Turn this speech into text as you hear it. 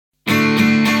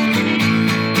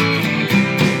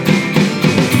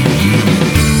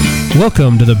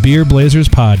Welcome to the Beer Blazers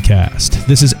podcast.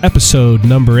 This is episode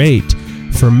number 8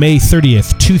 for May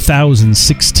 30th,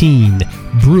 2016,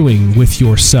 Brewing with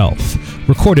Yourself,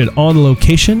 recorded on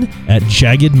location at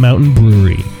Jagged Mountain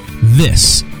Brewery.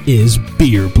 This is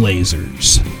Beer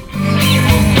Blazers.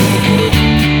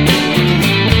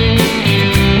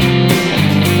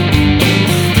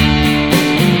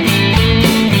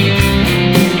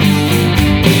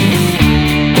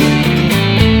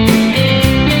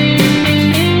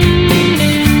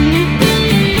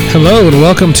 Hello and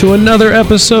welcome to another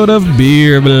episode of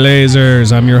Beer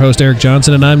Blazers. I'm your host, Eric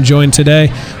Johnson, and I'm joined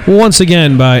today once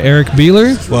again by Eric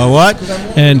Beeler. Well, what?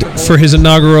 And for his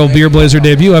inaugural Beer Blazer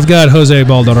debut, I've got Jose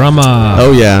Balderrama.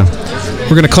 Oh, yeah.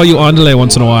 We're going to call you Andale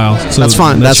once in a while. So that's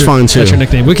fine. That's fine, too. That's your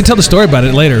nickname. We can tell the story about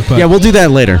it later. But, yeah, we'll do that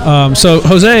later. So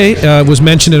Jose was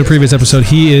mentioned in a previous episode.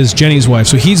 He is Jenny's wife.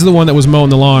 So he's the one that was mowing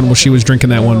the lawn while she was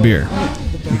drinking that one beer.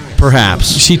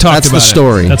 Perhaps. She talked about it. That's the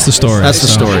story. That's the story. That's the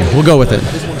story. We'll go with it.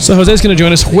 So Jose's going to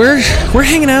join us. We're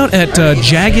hanging out at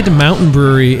Jagged Mountain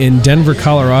Brewery in Denver,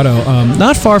 Colorado.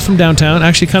 Not far from downtown.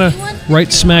 Actually, kind of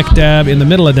right smack dab in the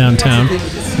middle of downtown,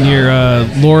 near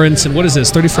Lawrence and what is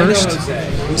this?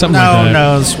 31st? Something like that.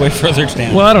 No, it's way further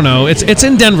down. Well, I don't know. It's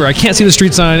in Denver. I can't see the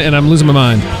street sign, and I'm losing my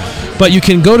mind. But you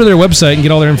can go to their website and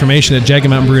get all their information at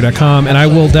jaggedmountainbrewery.com, and I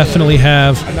will definitely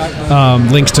have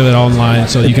links to it online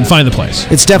so that you can find the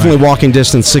place. It's definitely walking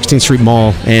distance, 16th Street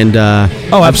Mall. And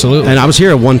oh, absolutely. And I was here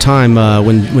at one time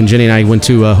when Jenny and I went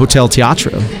to Hotel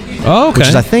Teatro. Oh, okay. Which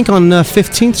is, I think, on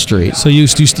 15th Street. So you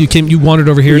wandered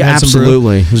over here and had some brew?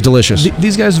 Absolutely. It was delicious.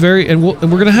 These guys and we're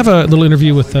going to have a little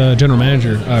interview with General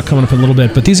Manager coming up in a little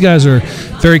bit, but these guys are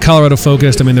very Colorado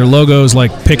focused. I mean, their logo's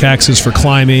like pickaxes for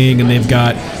climbing, and they've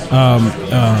got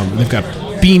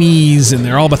beanies, and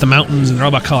they're all about the mountains, and they're all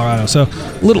about Colorado. So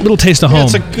little taste of home.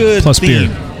 It's a good plus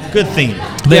theme. Beer. Good theme.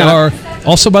 They are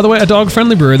also, by the way, a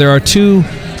dog-friendly brewer. There are two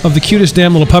of the cutest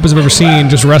damn little puppies I've ever seen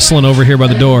just wrestling over here by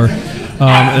the door.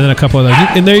 And then a couple of those.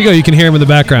 And there you go. You can hear them in the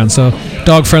background. So,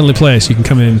 dog-friendly place. You can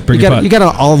come in and bring your pup. You got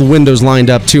all the windows lined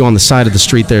up, too, on the side of the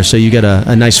street there, so you get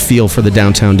a nice feel for the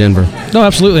downtown Denver. No,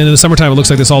 absolutely. And in the summertime, it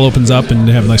looks like this all opens up, and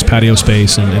they have a nice patio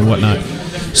space and whatnot.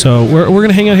 So, we're going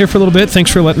to hang out here for a little bit. Thanks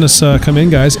for letting us come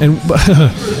in, guys. And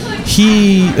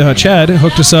Chad,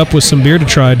 hooked us up with some beer to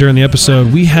try during the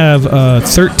episode. We have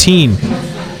 13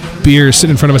 beers sitting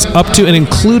in front of us, up to and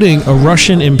including a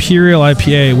Russian Imperial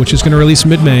IPA, which is going to release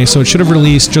mid-May, so it should have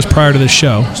released just prior to this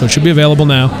show. So it should be available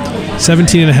now.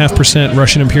 17.5%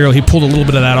 Russian Imperial. He pulled a little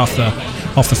bit of that off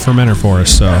the fermenter for us,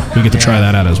 so we get to try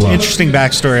that out as well. Interesting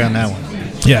backstory on that one.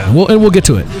 Yeah, we'll get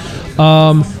to it.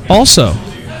 Also,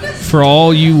 for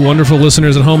all you wonderful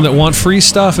listeners at home that want free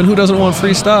stuff, and who doesn't want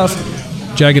free stuff,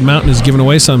 Jagged Mountain is giving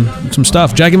away some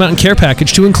stuff. Jagged Mountain Care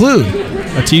Package to include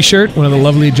a T-shirt, one of the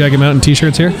lovely Jagged Mountain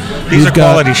T-shirts here. These are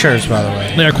quality shirts, by the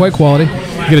way. They are quite quality.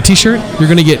 You get a T-shirt. You're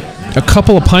going to get a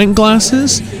couple of pint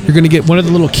glasses. You're going to get one of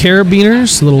the little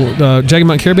carabiners, little Jagged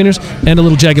Mountain carabiners, and a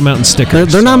little Jagged Mountain sticker.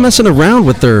 They're not messing around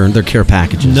with their care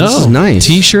packages. No. This is nice.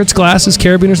 T-shirts, glasses,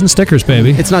 carabiners, and stickers,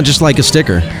 baby. It's not just like a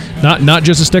sticker. Not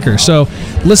just a sticker. So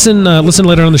listen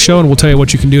later on the show, and we'll tell you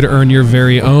what you can do to earn your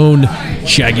very own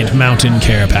Jagged Mountain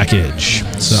care package.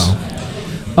 So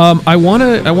I want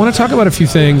to talk about a few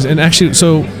things, and actually,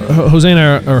 so Jose and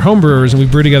I are home brewers, and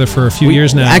we've brewed together for a few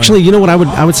years now. Actually, you know what?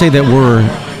 I would say that we're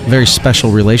a very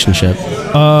special relationship.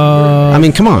 I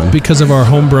mean, come on. Because of our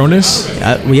homebrewerness?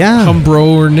 Yeah.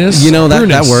 Homebrewerness? You know,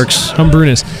 that works.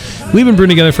 Homebrewerness. We've been brewing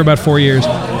together for about 4 years,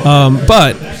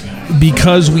 but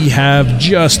because we have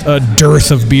just a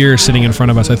dearth of beer sitting in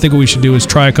front of us, I think what we should do is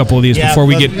try a couple of these before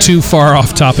we get too far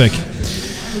off topic.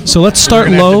 So let's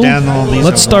start low.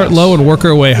 Let's start low and work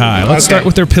our way high. Let's start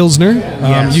with their Pilsner.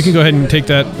 Yes. You can go ahead and take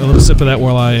a little sip of that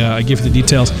while I give you the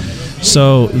details.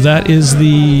 So that is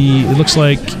it looks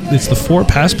like it's the 4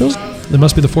 Pass Pilsner. It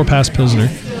must be the 4 Pass Pilsner.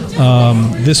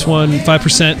 This one,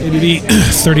 5% ABV,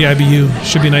 30 IBU.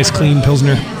 Should be a nice, clean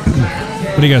Pilsner.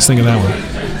 What do you guys think of that one?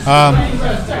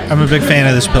 I'm a big fan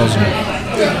of this Pilsner.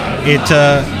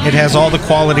 It has all the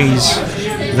qualities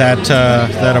that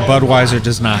a Budweiser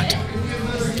does not.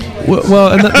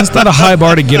 Well, and that's not a high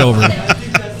bar to get over.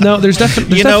 No, there's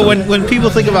definitely. When people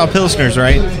think about Pilsners,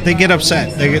 right? They get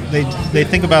upset. They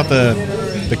think about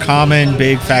the common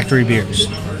big factory beers.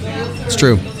 It's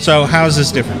true. So how is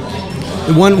this different?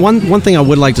 One thing I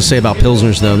would like to say about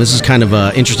Pilsners, though, this is kind of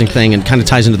an interesting thing and kind of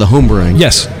ties into the homebrewing.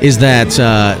 Yes. Is that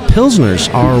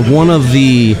Pilsners are one of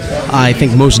the, I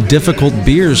think, most difficult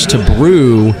beers to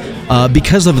brew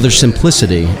because of their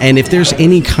simplicity. And if there's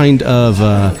any kind of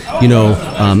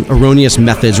erroneous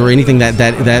methods or anything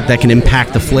that can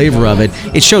impact the flavor of it,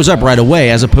 it shows up right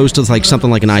away, as opposed to like something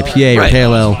like an IPA or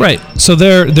pale ale. Right. So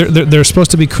they're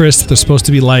supposed to be crisp. They're supposed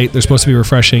to be light. They're supposed to be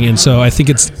refreshing. And so I think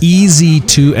it's easy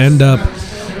to end up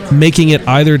making it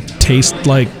either taste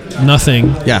like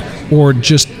nothing, or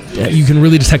just you can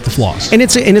really detect the flaws. And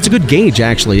it's a good gauge,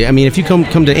 actually. I mean, if you come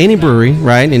to any brewery,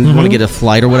 right, and you want to get a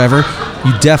flight or whatever,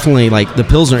 you definitely like the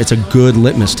Pilsner. It's a good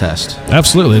litmus test.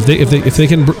 Absolutely. If they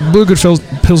can brew a good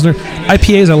Pilsner,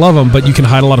 IPAs I love them, but you can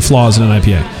hide a lot of flaws in an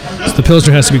IPA. So the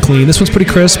Pilsner has to be clean. This one's pretty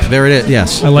crisp. There it is.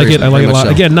 Yes, I like it. I like it a lot.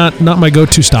 So. Again, not my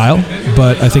go-to style,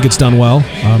 but I think it's done well.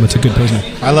 It's a good Pilsner.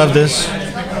 I love this.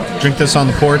 Drink this on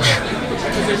the porch.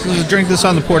 This is a drink this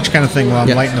on the porch kind of thing while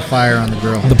I'm lighting the fire on the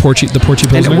grill. The porchy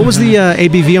Pilsner. And what was the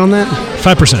ABV on that?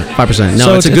 5%. 5%. No,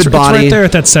 so it's a good body. It's right there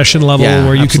at that session level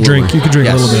where you could drink. You could drink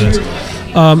a little bit of it.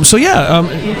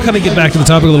 Kind of get back to the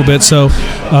topic a little bit. So,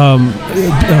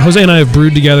 Jose and I have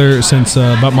brewed together since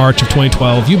about March of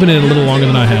 2012. You've been in it a little longer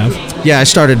than I have. Yeah, I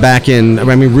started back in,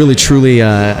 really, truly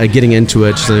getting into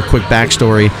it. Just a quick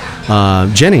backstory.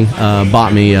 Jenny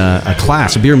bought me a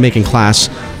beer making class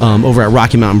over at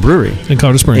Rocky Mountain Brewery in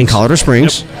Colorado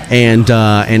Springs. Yep.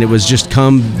 And it was just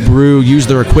come brew, use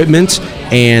their equipment,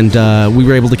 and we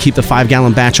were able to keep the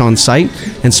 5-gallon batch on site,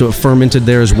 and so it fermented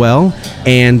there as well.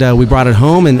 And we brought it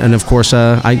home, and of course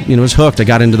I was hooked. I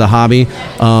got into the hobby,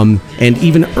 and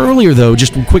even earlier though,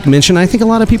 just a quick mention. I think a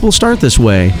lot of people start this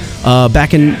way.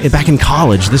 Back in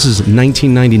college, this is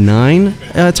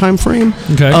 1999 time frame.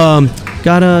 Okay.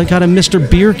 Got a Mr.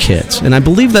 Beer kit, and I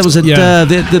believe that was at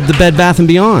the Bed Bath &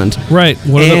 Beyond. Right,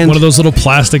 one of those little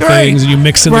plastic things, and you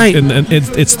mix it, and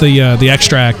it's the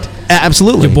extract.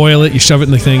 Absolutely. You boil it, you shove it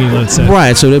in the thing, and you let it sit.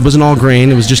 Right, so it wasn't all grain,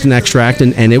 it was just an extract,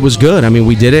 and it was good. I mean,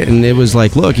 we did it, and it was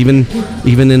like, look, even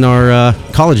in our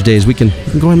college days, we can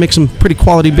go ahead and make some pretty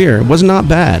quality beer. It was not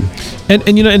bad.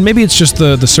 And maybe it's just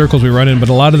the circles we run in, but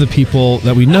a lot of the people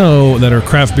that we know that are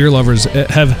craft beer lovers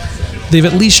they've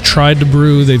at least tried to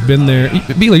brew. They've been there.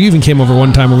 Beeler, you even came over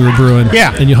one time when we were brewing,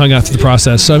 and you hung out through the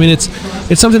process. So I mean, it's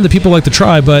something that people like to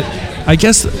try. But I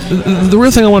guess the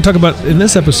real thing I want to talk about in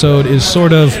this episode is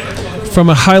sort of from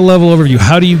a high level overview.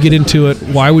 How do you get into it?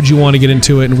 Why would you want to get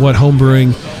into it? And what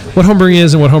homebrewing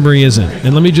is and what homebrewing isn't.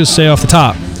 And let me just say off the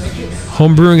top,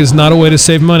 homebrewing is not a way to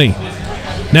save money.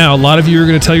 Now, a lot of you are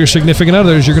going to tell your significant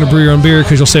others you're going to brew your own beer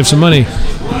because you'll save some money.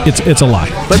 It's a lie.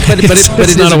 But it is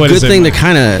a good thing to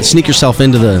kind of sneak yourself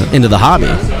into the hobby.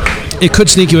 It could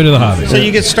sneak you into the hobby. So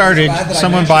you get started,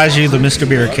 someone buys you the Mr.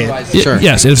 Beer kit. Sure.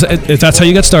 Yes, if that's how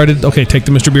you got started, okay, take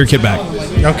the Mr. Beer kit back.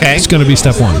 Okay. It's going to be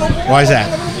step one. Why is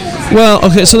that? Well,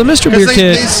 okay, so the Mr. Beer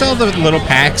kit... They sell the little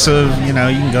packs of, you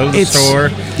can go to the store.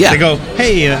 Yeah. They go,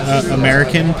 hey,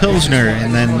 American Pilsner,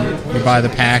 and then you buy the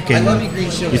pack and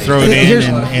you throw it in,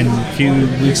 and a few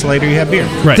weeks later you have beer.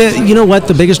 Right. You know what?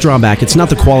 The biggest drawback, it's not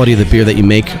the quality of the beer that you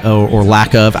make or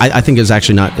lack of. I think it's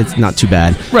actually not too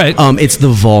bad. Right. It's the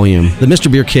volume. The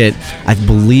Mr. Beer kit, I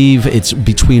believe it's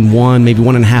between maybe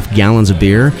 1.5 gallons of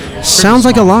beer. Sounds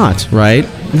like a lot, right?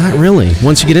 Not really.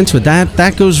 Once you get into it,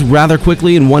 that goes rather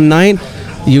quickly in one night.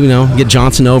 Get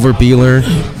Johnson over, Beeler.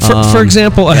 For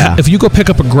example, if you go pick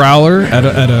up a growler at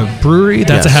a brewery,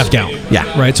 that's a half gallon.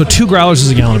 Yeah. Right? So 2 growlers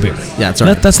is a gallon of beer. Yeah, that's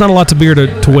right. That's not a lot of beer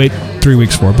to wait 3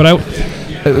 weeks for. But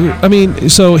I mean,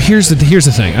 so here's the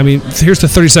thing. I mean, here's the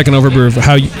 30-second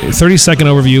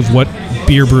overview of what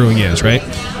beer brewing is, right?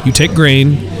 You take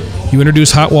grain, you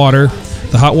introduce hot water,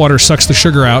 the hot water sucks the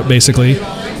sugar out, basically.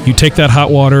 You take that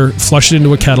hot water, flush it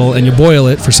into a kettle, and you boil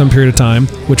it for some period of time,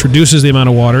 which reduces the amount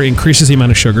of water, increases the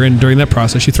amount of sugar, and during that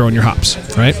process, you throw in your hops,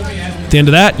 right? At the end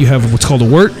of that, you have what's called a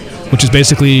wort, which is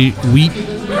basically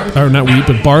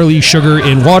barley, sugar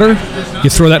in water.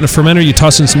 You throw that in a fermenter, you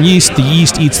toss in some yeast, the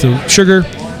yeast eats the sugar,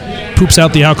 poops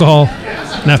out the alcohol,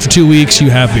 and after 2 weeks,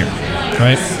 you have beer,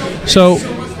 right? So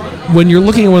when you're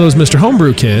looking at one of those Mr.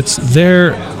 Homebrew kits,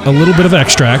 they're a little bit of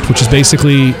extract, which is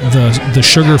basically the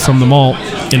sugar from the malt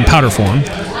in powder form.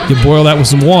 You boil that with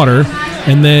some water,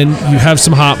 and then you have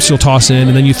some hops you'll toss in,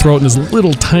 and then you throw it in this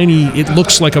little tiny, it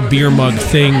looks like a beer mug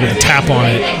thing with a tap on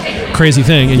it, crazy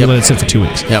thing, and you let it sit for 2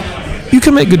 weeks. Yep. You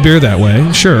can make good beer that way,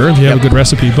 sure, if you have a good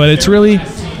recipe, but it's really,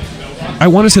 I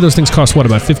want to say those things cost,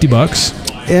 about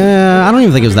 $50? Yeah, I don't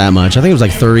even think it was that much. I think it was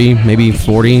like 30, maybe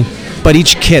 40. But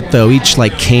each kit, though, each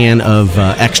can of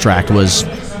extract was,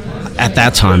 at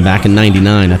that time, back in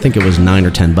 '99, I think it was $9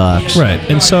 or $10. Right,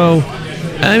 and so,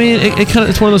 I mean,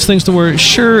 it's one of those things to where,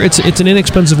 sure, it's an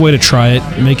inexpensive way to try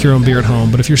it, make your own beer at home.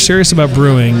 But if you're serious about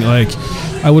brewing, like,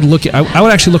 I would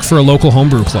actually look for a local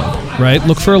homebrew club, right?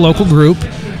 Look for a local group.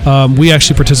 We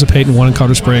actually participate in one in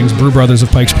Colorado Springs, Brew Brothers of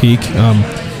Pikes Peak.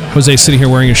 Jose's sitting here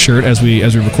wearing his shirt as we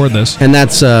record this. And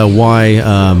that's why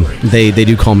they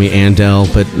do call me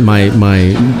Andel, but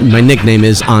my nickname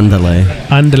is Andale.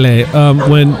 Andale.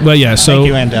 So Thank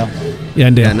you, Andel. Yeah,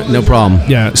 Andale. Yeah, no problem.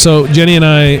 Yeah, so Jenny and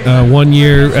I, one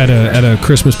year at a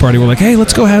Christmas party, we're like, hey,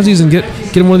 let's go have these and get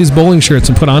him one of these bowling shirts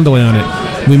and put Andale on it.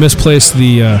 We misplaced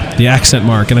the accent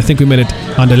mark, and I think we made it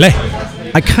Andale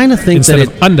I kind of think instead that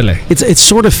of Andale. it's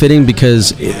sort of fitting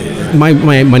because my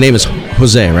name is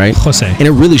Jose, right? Jose. And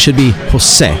it really should be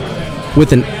Jose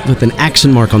with an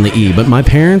accent mark on the E. But my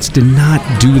parents did not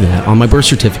do that on my birth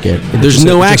certificate. There's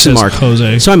no accent mark.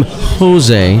 Jose. So I'm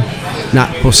Jose, not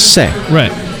Jose.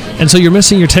 Right. And so you're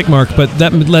missing your tick mark, but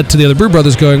that led to the other Brew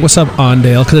Brothers going, what's up,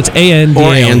 Andale? Because it's A-N-D-A-L.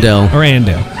 Or Andel. Or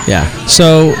Andale. Yeah.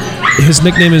 So his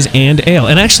nickname is And Ale.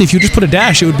 And actually, if you just put a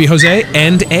dash, it would be Jose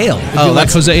and Ale. It'd be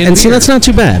like Jose and see, that's not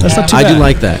too bad. That's not too I bad. do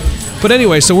like that. But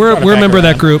anyway, so we're a member of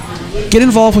that group. Get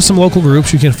involved with some local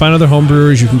groups. You can find other home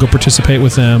brewers. You can go participate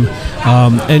with them.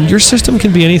 And your system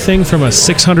can be anything from a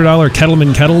 $600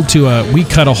 Kettleman kettle to we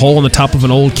cut a hole in the top of an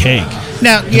old keg.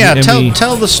 Now,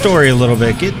 tell the story a little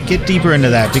bit. Get deeper into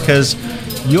that, because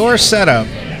your setup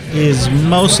is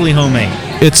mostly homemade.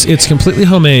 It's completely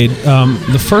homemade.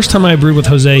 The first time I brewed with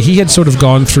Jose, he had sort of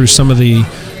gone through some of the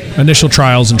initial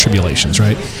trials and tribulations,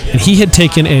 right? And he had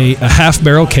taken a half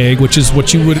barrel keg, which is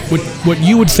what you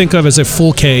would think of as a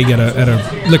full keg at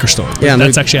a liquor store. Yeah,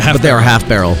 that's actually a half. But they are half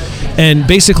barrel. And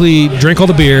basically drank all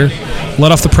the beer,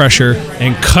 let off the pressure,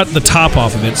 and cut the top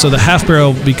off of it. So the half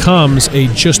barrel becomes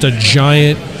just a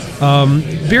giant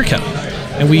beer kettle.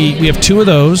 And we have two of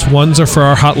those. One's are for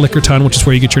our hot liquor ton, which is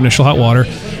where you get your initial hot water,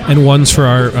 and one's for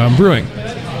our brewing.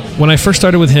 When I first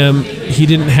started with him, he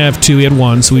didn't have two, he had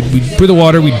one. So we'd brew the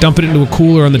water, we'd dump it into a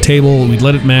cooler on the table, we'd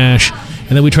let it mash, and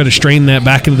then we'd try to strain that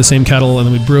back into the same kettle, and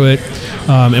then we'd brew it,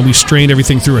 and we strained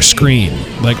everything through a screen.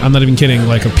 Like, I'm not even kidding,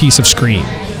 like a piece of screen.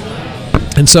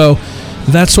 And so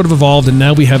that sort of evolved, and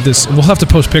now we have this. We'll have to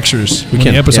post pictures when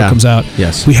the episode comes out.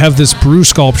 Yes. We have this brew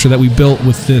sculpture that we built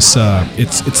with this.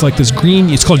 It's like this green.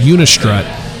 It's called Unistrut.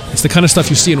 It's the kind of stuff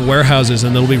you see in warehouses,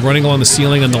 and they'll be running along the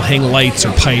ceiling, and they'll hang lights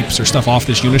or pipes or stuff off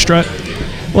this Unistrut.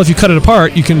 Well, if you cut it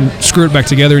apart, you can screw it back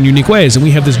together in unique ways. And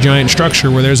we have this giant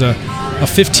structure where there's a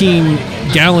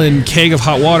 15-gallon keg of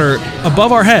hot water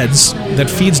above our heads that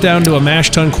feeds down to a mash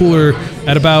tun cooler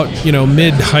at about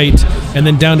mid-height, and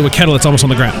then down to a kettle that's almost on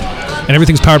the ground. And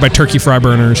everything's powered by turkey fry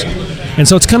burners. And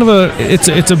so it's kind of a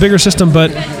bigger system,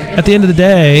 but at the end of the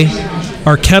day,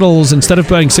 our kettles, instead of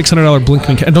buying $600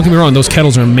 Blinkman, and don't get me wrong, those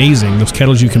kettles are amazing. Those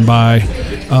kettles you can buy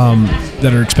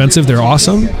that are expensive, they're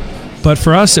awesome. But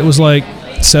for us, it was like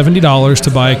 $70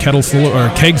 to buy a kettle full or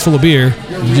a keg full of beer.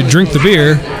 You drink the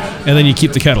beer, and then you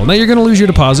keep the kettle. Now you're going to lose your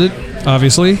deposit,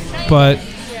 obviously, but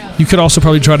you could also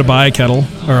probably try to buy a kettle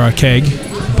or a keg.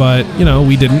 But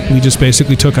we didn't. We just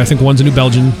basically took. I think one's a New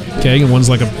Belgian keg and one's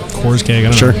like a Coors keg.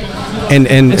 I don't know. And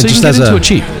so just you can get into it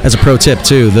cheap. As a pro tip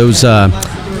too, those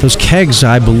kegs,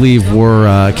 I believe,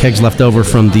 were kegs left over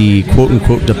from the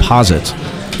quote-unquote deposit.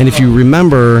 And if you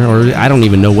remember, or I don't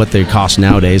even know what they cost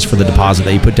nowadays for the deposit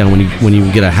that you put down when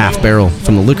you get a half barrel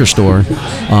from the liquor store,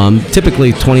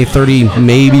 typically $20, $30,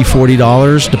 maybe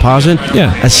 $40 deposit.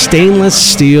 Yeah. A stainless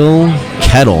steel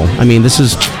kettle. I mean,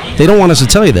 they don't want us to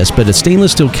tell you this, but a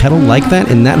stainless steel kettle like that,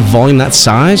 in that volume, that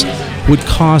size, would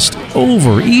cost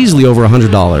easily over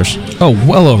 $100. Oh,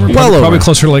 well over. Probably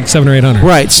closer to like $700 or $800.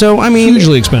 Right. So I mean,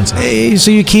 hugely expensive.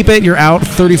 So you keep it, you're out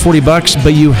 $30-$40,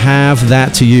 but you have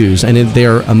that to use, and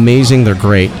they're amazing. They're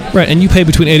great. Right, and you pay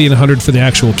between $80 and $100 for the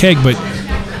actual keg, but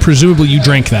presumably you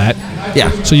drank that.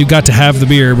 Yeah. So you got to have the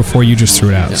beer before you just threw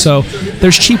it out. Yeah. So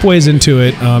there's cheap ways into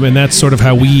it, and that's sort of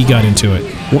how we got into it.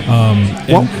 Go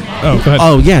ahead.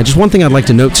 Oh, yeah. Just one thing I'd like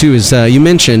to note, too, is you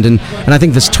mentioned, and I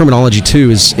think this terminology,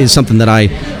 too, is something that I,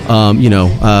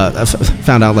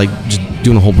 found out, like, just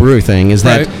doing the whole brewery thing, is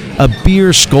that a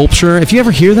beer sculpture, if you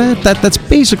ever hear that's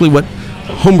basically what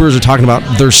homebrewers are talking about,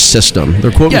 their system,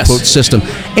 their quote-unquote system.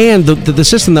 And the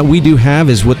system that we do have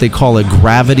is what they call a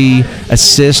gravity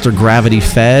assist or gravity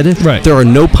fed. Right. There are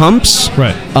no pumps.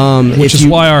 Right. Which is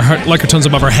why our liquor ton's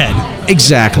above our head.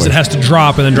 Exactly. Because it has to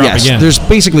drop and then drop again. There's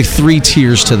basically 3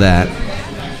 tiers to that.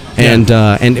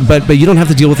 But you don't have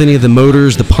to deal with any of the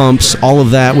motors, the pumps, all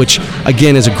of that, which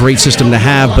again is a great system to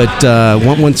have. But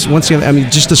once you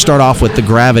have, just to start off with, the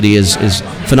gravity is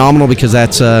phenomenal because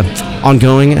that's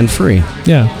ongoing and free.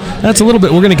 Yeah, that's a little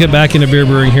bit. We're going to get back into beer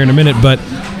brewing here in a minute, but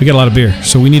we got a lot of beer,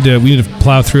 so we need to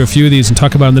plow through a few of these and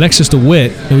talk about them. The next is the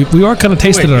Wit. We are kind of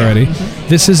tasted it already.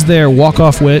 This is their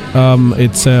walk-off Wit.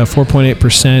 It's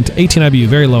 4.8%, 18 IBU,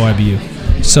 very low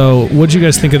IBU. So, what did you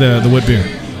guys think of the Wit beer?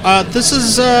 This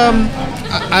is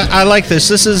I like this.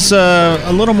 This is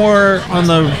a little more on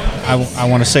the I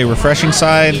want to say refreshing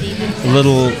side, a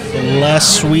little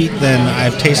less sweet than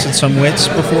I've tasted some wits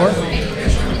before.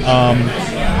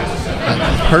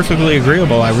 Perfectly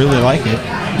agreeable. I really like it.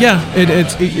 Yeah, it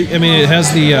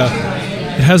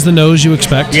has the nose you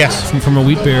expect. Yes. from a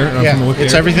wheat beer. From a wheat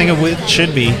it's beer. everything a wit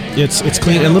should be. It's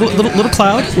clean. A little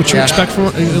cloud, which you expect from a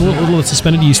little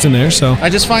suspended yeast in there. So I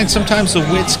just find sometimes the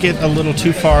wits get a little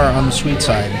too far on the sweet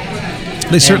side.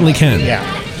 they certainly can.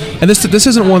 Yeah. And this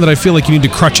isn't one that I feel like you need to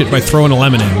crutch it by throwing a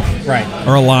lemon in. Right.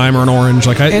 Or a lime or an orange.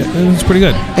 It's pretty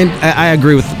good. And I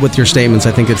agree with your statements.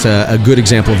 I think it's a good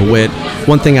example of a wit.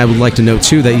 One thing I would like to note,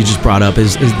 too, that you just brought up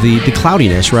is the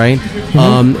cloudiness, right?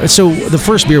 Mm-hmm. So the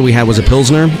first beer we had was a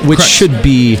Pilsner, which Correct. should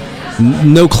be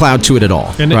no cloud to it at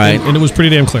all, And, right? and it was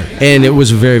pretty damn clear. And it was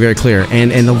very, very clear.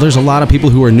 And there's a lot of people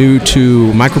who are new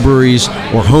to microbreweries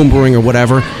or home brewing or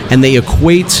whatever, and they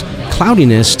equate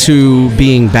cloudiness to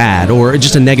being bad or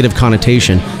just a negative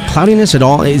connotation. Cloudiness at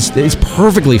all is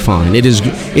perfectly fine. It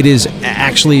is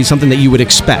actually something that you would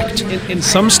expect. In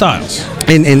some styles.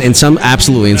 In some,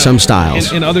 absolutely, in some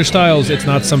styles. In other styles, it's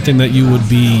not something that you would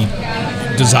be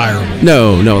desirable.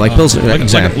 No, like Pilsner.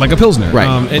 Like a Pilsner.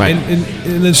 Right, right.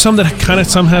 And there's some that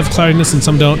some have cloudiness and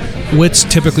some don't. Wits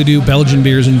typically do. Belgian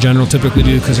beers in general typically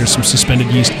do because there's some suspended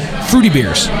yeast. Fruity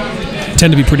beers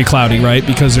tend to be pretty cloudy, right?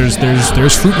 Because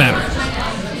there's fruit matter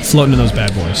floating in those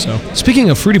bad boys. So speaking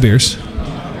of fruity beers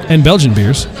and Belgian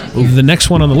beers, the next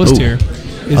one on the list here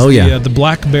is the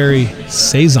Blackberry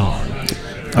Saison.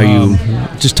 Are you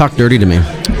just talk dirty to me?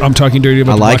 I'm talking dirty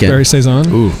about the Blackberry Saison.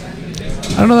 Ooh.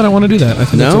 I don't know that I want to do that. I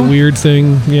think that's a weird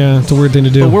thing. Yeah, it's a weird thing to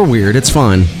do. But we're weird. It's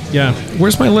fun. Yeah.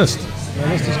 Where's my list?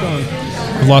 My list is gone.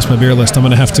 I've lost my beer list. I'm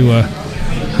going to have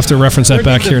to reference that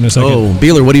back here in a second. Oh,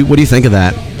 Beeler, what do you think of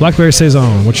that? Blackberry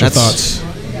Saison. What's your thoughts?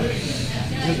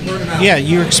 Yeah,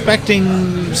 you're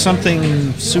expecting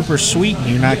something super sweet.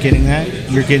 You're not getting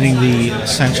that. You're getting the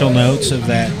essential notes of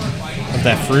that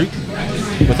fruit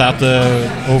without the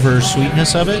over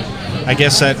sweetness of it. I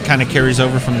guess that kind of carries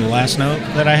over from the last note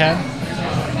that I had.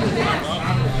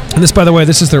 And this, by the way,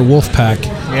 this is their Wolf Pack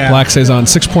Black Saison,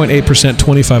 6.8%,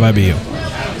 25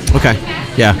 IBU. Okay.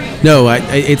 Yeah. No,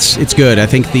 it's good. I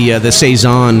think the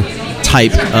Saison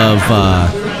type of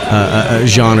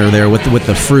genre there with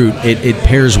the fruit, it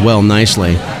pairs well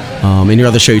nicely. In your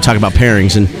other show, you talk about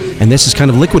pairings, and this is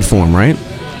kind of liquid form, right?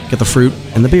 Get the fruit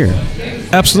and the beer.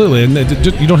 Absolutely, and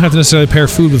you don't have to necessarily pair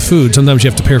food with food. Sometimes you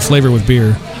have to pair flavor with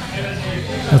beer.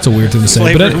 That's a weird thing to say.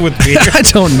 Flavor with beer? I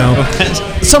don't know.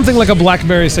 Something like a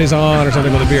Blackberry Saison or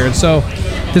something with a beer. And so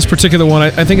this particular one,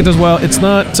 I think it does well. It's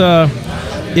not,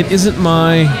 it isn't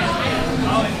my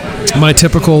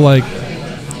typical, like,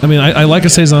 I mean, I like a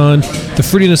Saison. The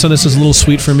fruitiness on this is a little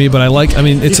sweet for me, but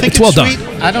it's well done.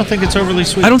 I don't think it's overly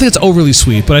sweet. I don't think it's overly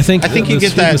sweet, but I think you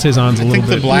get that. The Saison's a little bit. I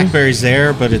think the blackberry's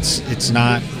there, but it's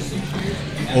not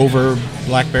over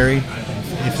blackberry,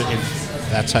 if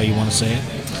that's how you want to say it.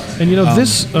 And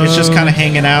this it's just kind of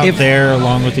hanging out there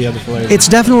along with the other flavors. It's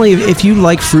definitely, if you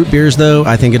like fruit beers though,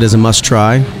 I think it is a must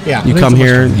try. Yeah, you come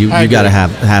here, you got to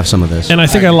have some of this. And I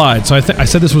think I lied. So I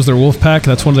said this was their Wolf Pack.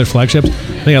 That's one of their flagships.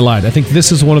 I think I lied. I think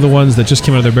this is one of the ones that just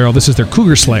came out of their barrel. This is their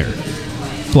Cougar Slayer.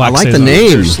 Black I like Saison. The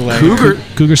name.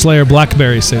 Cougar Slayer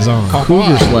Blackberry Saison.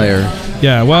 Cougar Slayer.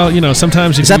 Yeah. Well,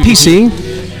 sometimes is that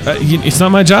PC? It's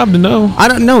not my job to know. I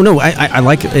don't know. No, I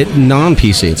like it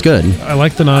non-PC. It's good. I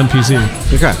like the non-PC.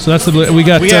 Okay. So that's we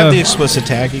have the explicit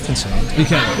tag. You can say it. You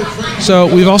can. So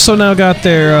we've also now got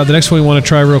their the next one we want to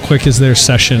try real quick is their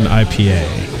Session IPA.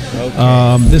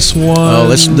 Okay. This one. Oh,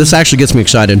 this actually gets me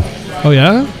excited. Oh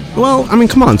yeah. Well, I mean,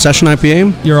 come on, Session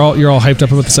IPA. You're all hyped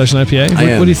up about the Session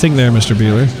IPA. What do you think there, Mr.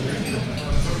 Beeler?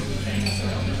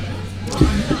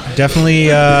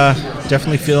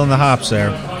 Definitely feeling the hops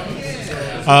there.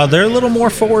 They're a little more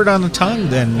forward on the tongue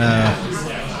than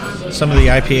some of the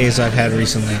IPAs I've had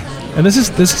recently. And this is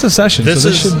a session. This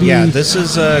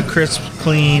is crisp,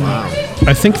 clean.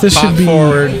 I think this should be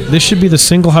forward. This should be the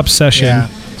single hop session. Yeah.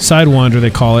 Sidewinder,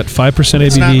 they call it, 5% ABV.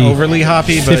 It's not overly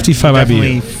hoppy, but 55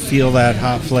 definitely IBU. Feel that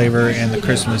hop flavor and the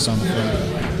crispness on the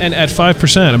front. And at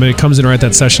 5%, I mean, it comes in right at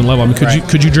that session level. I mean,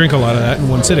 could you drink a lot of that in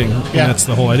one sitting? Yeah. And that's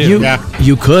the whole idea.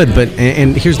 You could, but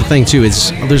and here's the thing too: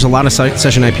 is there's a lot of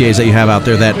session IPAs that you have out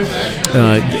there that,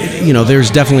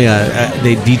 there's definitely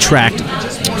they detract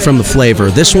from the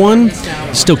flavor. This one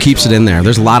still keeps it in there.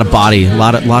 There's a lot of body, a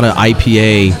lot of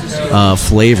IPA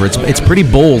flavor. It's pretty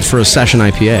bold for a session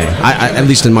IPA, at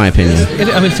least in my opinion.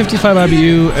 55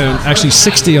 IBU and actually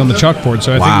 60 on the chalkboard.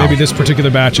 So I think maybe this particular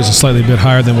batch is a slightly bit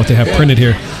higher than what they have printed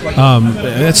here.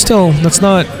 That's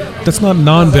not that's not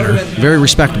non-bitter. Very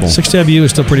respectable. 60 IBU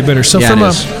is still pretty bitter. So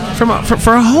Yeah,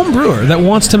 for a home brewer that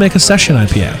wants to make a session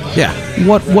IPA, Yeah.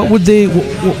 what would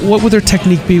their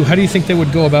technique be? How do you think they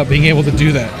would go about being able to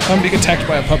do that? I'm being attacked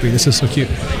by a puppy. This is so cute.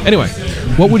 Anyway,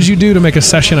 what would you do to make a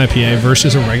session IPA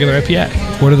versus a regular IPA?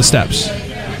 What are the steps?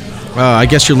 I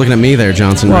guess you're looking at me there,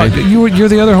 Johnson, Well, right? you're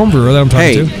the other home brewer that I'm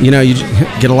talking to. You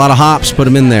get a lot of hops, put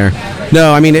them in there.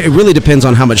 No, I mean, it really depends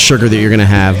on how much sugar that you're going to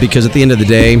have, because at the end of the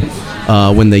day,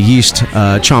 when the yeast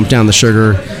chomp down the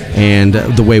sugar, and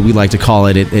the way we like to call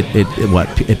it,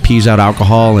 it pees out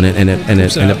alcohol and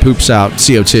it poops out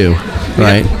CO2,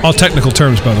 right? Yeah. All technical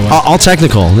terms, by the way. All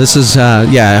technical. This is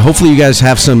hopefully you guys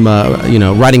have some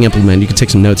writing implement. You can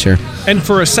take some notes here. And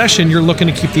for a session, you're looking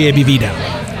to keep the ABV down.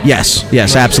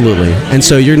 Yes, absolutely. And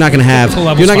so you're not going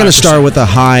to start with a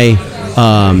high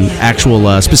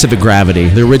actual specific gravity,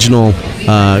 the original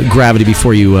gravity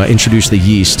before you introduce the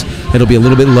yeast. It'll be a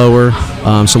little bit lower,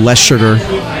 so less sugar.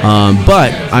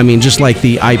 But I mean, just like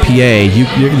the IPA,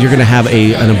 you're going to have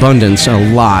an abundance,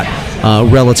 a lot.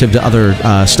 Relative to other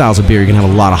styles of beer, you're going to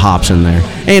have a lot of hops in there.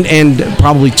 And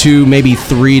probably 2, maybe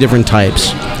 3 different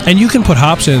types. And you can put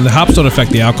hops in. The hops don't affect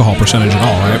the alcohol percentage at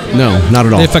all, right? No, not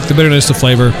at all. They affect the bitterness, the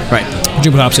flavor. Right. You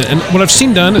put hops in. And what I've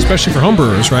seen done, especially for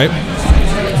homebrewers, right,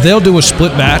 they'll do a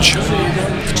split batch.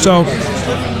 So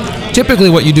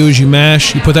typically what you do is you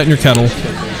mash, you put that in your kettle,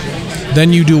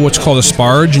 then you do what's called a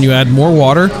sparge, and you add more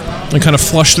water and kind of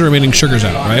flush the remaining sugars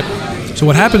out, right? So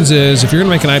what happens is, if you're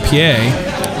going to make an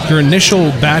IPA, your initial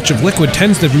batch of liquid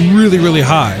tends to be really, really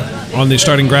high on the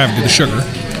starting gravity, the sugar.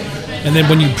 And then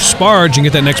when you sparge and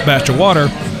get that next batch of water,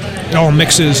 it all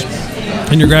mixes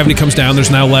and your gravity comes down. There's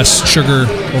now less sugar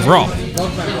overall.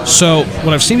 So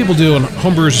what I've seen people do, and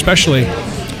homebrewers especially,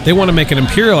 they want to make an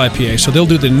imperial IPA, so they'll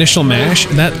do the initial mash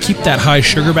and keep that high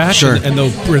sugar batch, sure. and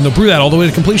they'll brew that all the way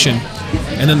to completion,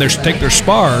 and then take their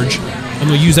sparge and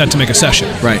they'll use that to make a session,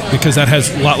 right? Because that has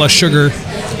a lot less sugar,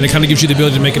 and it kind of gives you the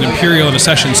ability to make an imperial and a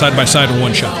session side by side in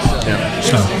one shot. Yeah.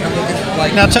 So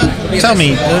now tell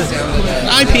me,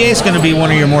 IPA is going to be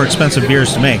one of your more expensive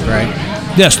beers to make, right?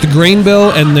 Yes, the grain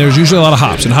bill, and there's usually a lot of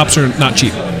hops, and hops are not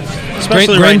cheap.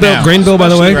 Especially grain right bill, now. Grain bill, by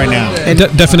the way, right now.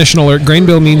 Definition alert. Grain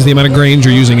bill means the amount of grains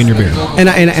you're using in your beer. And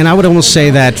I would almost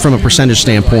say that from a percentage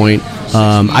standpoint,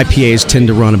 IPAs tend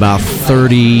to run about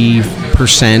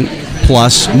 30%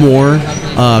 plus more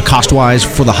cost-wise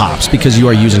for the hops, because you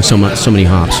are using so many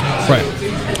hops. Right.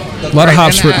 A lot of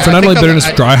hops for not only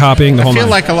bitterness, dry hopping, the whole I feel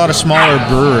nine. like a lot of smaller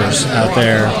brewers out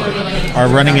there are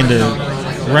running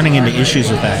into issues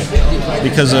with that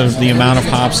because of the amount of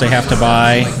hops they have to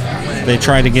buy. They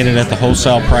try to get it at the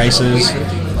wholesale prices.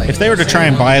 If they were to try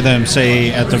and buy them,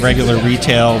 say, at the regular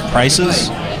retail prices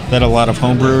that a lot of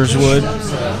homebrewers would,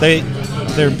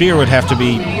 their beer would have to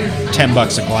be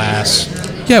 $10 a glass.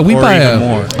 Yeah, we or buy even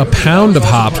more. a pound of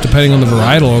hops, depending on the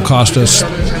varietal. It'll cost us,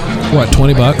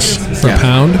 $20 for a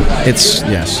pound?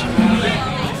 Yes.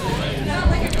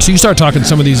 So you start talking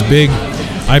some of these big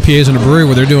IPAs in a brewery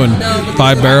where they're doing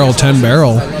 5-barrel,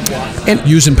 10-barrel, and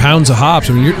using pounds of hops.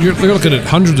 I mean, you're looking at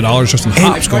hundreds of dollars just in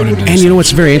hops going into this. And you know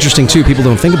what's very interesting, too, people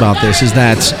don't think about this, is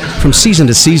that from season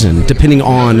to season, depending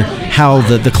on how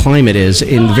the climate is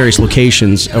in various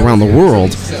locations around the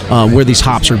world, where these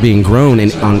hops are being grown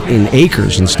in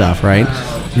acres and stuff, right?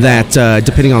 That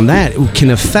depending on that, it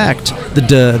can affect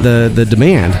the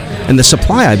demand. And the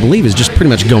supply, I believe, is just pretty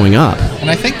much going up. And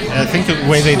I think the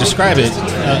way they describe it,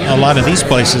 a lot of these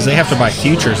places, they have to buy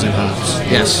futures in hops.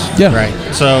 Yes. Yeah. Right.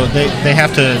 So they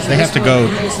have to go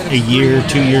a year,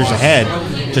 2 years ahead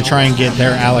to try and get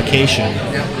their allocation.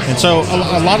 And so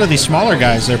a lot of these smaller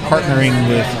guys, they're partnering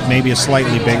with maybe a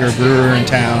slightly bigger brewer in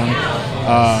town,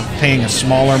 paying a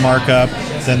smaller markup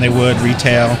than they would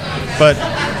retail. But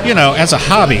as a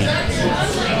hobby,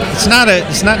 it's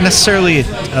not necessarily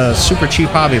a super cheap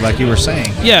hobby like you were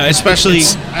saying. Yeah, especially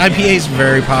IPA is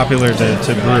very popular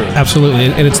to brew. Absolutely,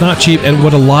 and it's not cheap. And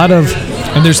what a lot of,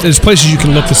 and there's places you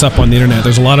can look this up on the internet.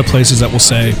 There's a lot of places that will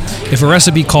say, if a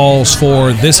recipe calls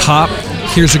for this hop,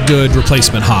 here's a good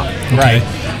replacement hop. Okay?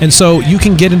 Right. And so you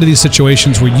can get into these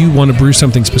situations where you want to brew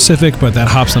something specific, but that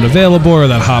hop's not available, or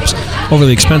that hop's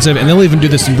overly expensive. And they'll even do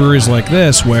this in breweries like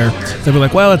this, where they'll be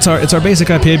like, well, it's our basic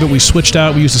IPA, but we switched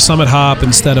out. We used a Summit hop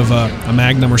instead of a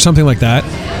Magnum or something like that.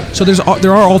 So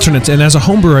there are alternates. And as a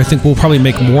home brewer, I think we'll probably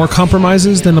make more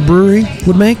compromises than a brewery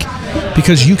would make,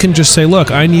 because you can just say,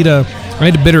 look, I need a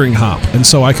bittering hop, and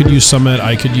so I could use Summit,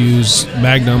 I could use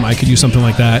Magnum, I could use something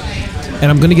like that. And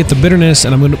I'm going to get the bitterness,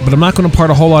 but I'm not going to part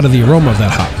a whole lot of the aroma of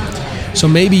that hop. So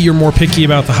maybe you're more picky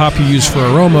about the hop you use for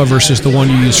aroma versus the one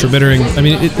you use for bittering. I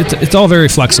mean, it's all very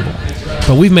flexible.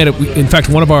 But we've made it. In fact,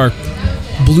 one of our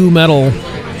Blue Metal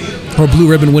or Blue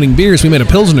Ribbon winning beers, we made a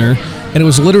Pilsner, and it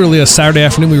was literally a Saturday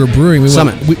afternoon we were brewing.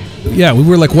 Summit. We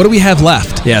were like, what do we have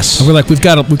left? Yes. And we're like, we've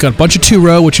got a bunch of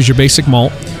 2-row, which is your basic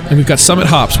malt, and we've got Summit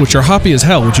hops, which are hoppy as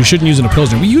hell, which you shouldn't use in a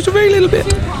Pilsner. We use a very little bit.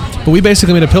 But we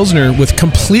basically made a Pilsner with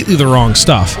completely the wrong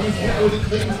stuff.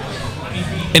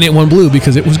 And it won blue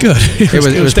because it was good.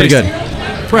 It was pretty good.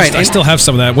 Right. I still have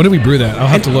some of that. When did we brew that? I'll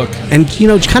have to look. And,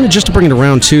 kind of just to bring it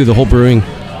around, too, the whole brewing,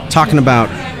 talking about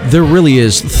there really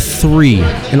is 3,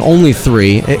 and only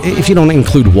 3, if you don't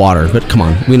include water. But come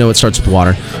on, we know it starts with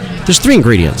water. There's 3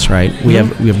 ingredients, right? We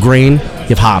have grain, you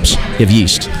have hops, you have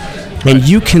yeast. Right. And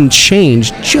you can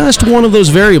change just one of those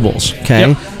variables, okay?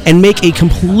 Yep. And make a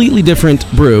completely different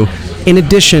brew in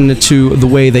addition to the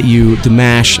way that you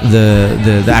mash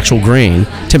the actual grain,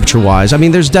 temperature-wise. I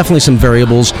mean, there's definitely some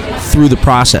variables through the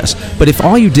process. But if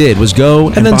all you did was go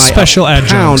and then buy special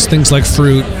adjuncts, things like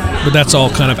fruit, but that's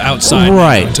all kind of outside.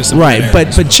 Right.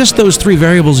 But just those 3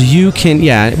 variables, you can,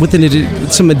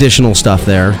 with some additional stuff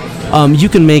there, you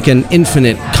can make an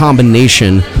infinite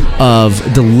combination of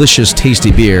delicious,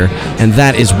 tasty beer, and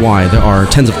that is why there are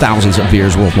tens of thousands of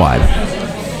beers worldwide.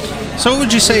 So what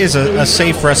would you say is a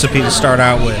safe recipe to start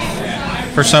out with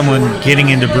for someone getting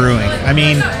into brewing? I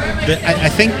mean, I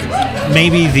think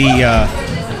maybe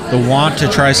the want to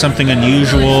try something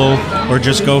unusual, or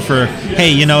just go for,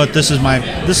 hey, you know what, this is my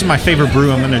favorite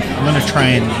brew, I'm gonna try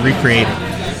and recreate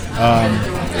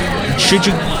it.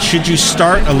 Should you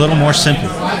start a little more simple?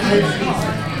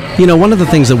 One of the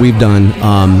things that we've done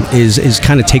is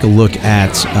kind of take a look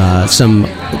at some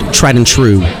tried and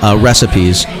true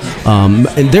recipes. And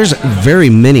there's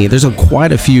there's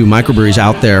quite a few microbreweries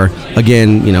out there,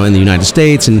 again, in the United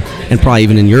States and probably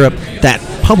even in Europe, that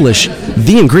publish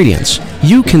the ingredients.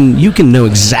 You can know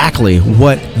exactly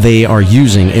what they are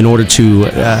using in order to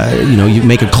you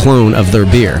make a clone of their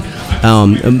beer.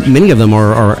 Many of them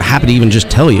are happy to even just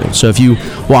tell you. So if you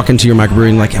walk into your microbrewery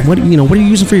and like, what are you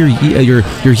using for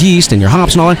your yeast and your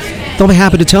hops and all that, they'll be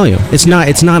happy to tell you. It's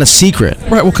not a secret.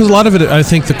 Right. Well, because a lot of it, I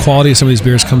think the quality of some of these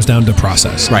beers comes down to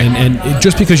process. Right. And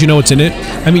just because you know what's in it,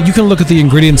 I mean, you can look at the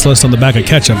ingredients list on the back of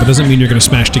ketchup. It doesn't mean you're going to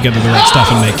smash together the right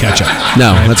stuff and make ketchup.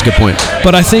 No, right? That's a good point.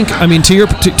 But I think,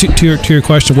 to your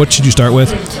question, what should you start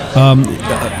with?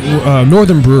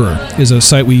 Northern Brewer is a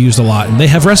site we used a lot, and they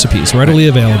have recipes readily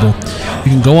available.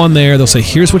 You can go on there. They'll say,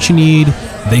 here's what you need.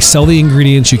 They sell the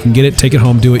ingredients. You can get it, take it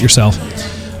home, do it yourself.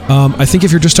 I think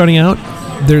if you're just starting out,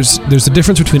 there's a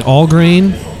difference between all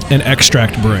grain and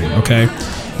extract brewing, okay?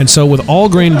 And so with all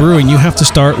grain brewing, you have to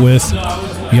start with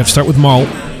malt,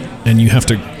 and you have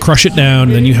to crush it down,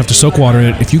 and then you have to soak water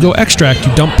in it. If you go extract,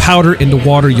 you dump powder into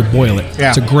water, you boil it. Yeah.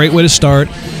 It's a great way to start.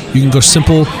 You can go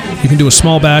simple. You can do a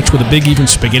small batch with a big, even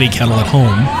spaghetti kettle at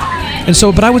home. And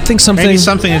so, but I would think something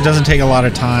that doesn't take a lot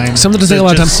of time. Something that doesn't take a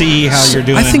lot of time. See how you're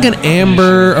doing. I think an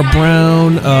amber, a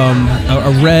brown,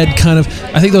 a red kind of.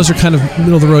 I think those are kind of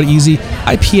middle of the road, easy.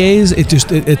 IPAs,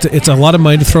 it's a lot of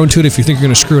money to throw into it if you think you're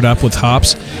going to screw it up with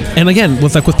hops. And again,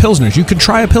 with pilsners, you could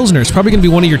try a pilsner. It's probably going to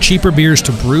be one of your cheaper beers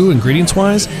to brew ingredients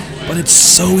wise, but it's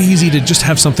so easy to just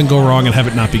have something go wrong and have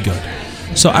it not be good.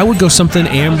 So I would go something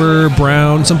amber,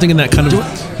 brown, something in that kind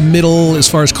of middle as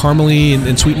far as caramely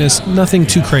and sweetness. Nothing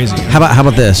too crazy. How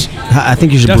about this? I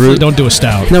think you should Definitely brew. Don't do a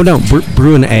stout. No,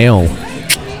 brew an ale.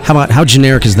 How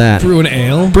generic is that? Brew an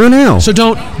ale. Brew an ale. So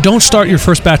don't start your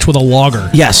first batch with a lager.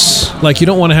 Yes. Like you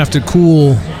don't want to have to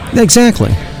cool.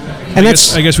 Exactly. And I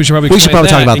guess we should probably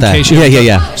talk about that.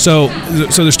 Yeah. So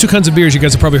there's 2 kinds of beers. You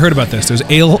guys have probably heard about this. There's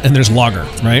ale and there's lager,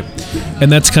 right? And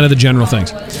that's kind of the general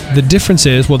things. The difference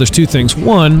is, well, there's 2 things.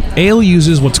 One, ale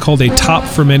uses what's called a top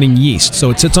fermenting yeast.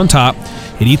 So it sits on top.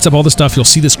 It eats up all the stuff. You'll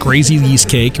see this crazy yeast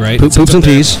cake, right? Poops and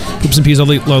peas. Poops and peas, all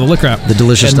the liquor out. The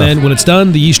delicious stuff. And then when it's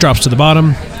done, the yeast drops to the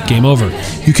bottom. Game over.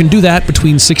 You can do that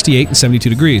between 68 and 72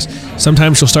 degrees.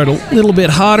 Sometimes you'll start a little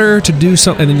bit hotter to do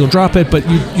something, and then you'll drop it. But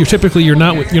you're typically you're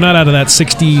not out of that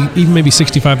 60, even maybe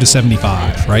 65 to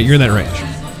 75, right? You're in that range.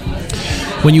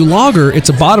 When you lager, it's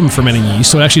a bottom fermenting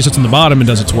yeast, so it actually sits on the bottom and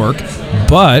does its work.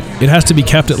 But it has to be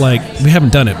kept at we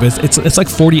haven't done it, but it's like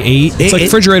 48. It's like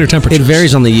refrigerator temperature. It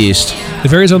varies on the yeast.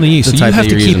 So you have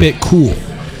to keep it cool.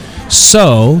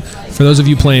 So for those of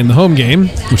you playing the home game,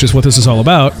 which is what this is all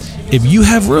about, if you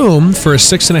have room for a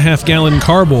 6.5 gallon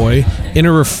carboy in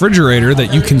a refrigerator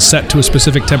that you can set to a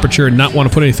specific temperature and not want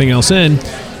to put anything else in,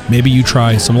 maybe you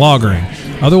try some lagering.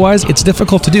 Otherwise, it's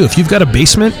difficult to do. If you've got a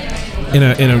basement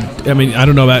I mean, I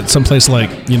don't know about someplace like,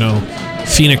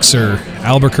 Phoenix or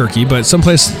Albuquerque, but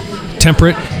someplace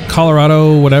temperate,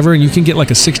 Colorado, whatever, and you can get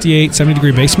like a 68, 70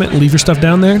 degree basement and leave your stuff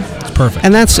down there. It's perfect.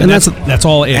 And that's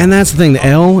all ale. And that's the thing. The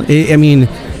ale, I mean,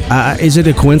 Is it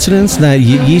a coincidence that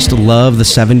yeast love the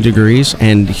 70 degrees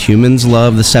and humans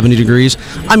love the 70 degrees?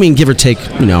 I mean, give or take,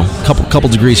 couple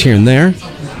degrees here and there.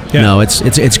 Yeah. No,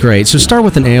 it's great. So start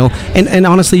with an ale, and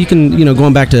honestly, you can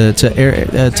going back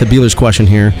to Beeler's question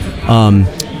here,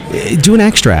 do an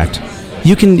extract.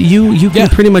 You can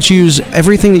pretty much use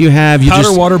everything that you have.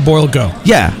 Powder, water, boil, go.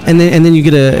 Yeah, and then you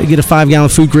get a 5-gallon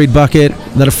food grade bucket,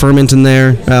 let it ferment in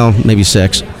there. Well, maybe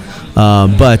 6.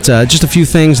 But just a few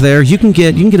things there. You can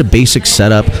get a basic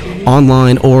setup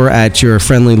online or at your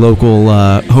friendly local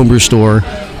homebrew store.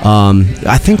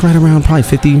 I think right around probably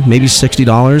 $50, maybe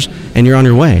 $60, and you're on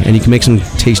your way, and you can make some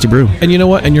tasty brew. And you know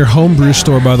what? And your home brew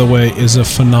store, by the way, is a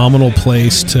phenomenal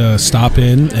place to stop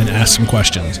in and ask some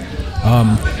questions.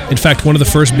 In fact, one of the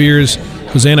first beers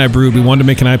Jose and I brewed, we wanted to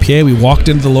make an IPA. We walked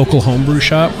into the local homebrew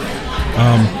shop.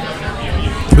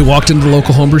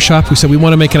 We said, we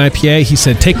want to make an IPA. He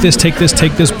said, take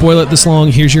this, boil it this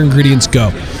long. Here's your ingredients,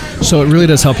 go. So it really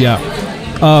does help you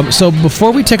out. So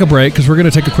before we take a break, because we're going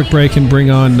to take a quick break and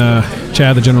bring on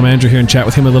Chad, the general manager here, and chat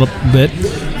with him a little bit,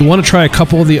 we want to try a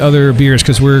couple of the other beers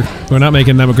because we're not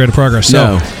making that great progress.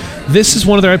 So this is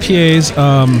one of their IPAs.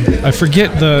 I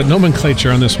forget the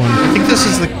nomenclature on this one. I think this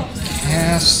is the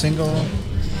cast single.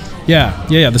 Yeah.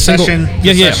 The single. Session.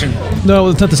 Yeah. Session. No,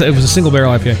 it's not the. It was a single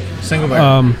barrel IPA. Single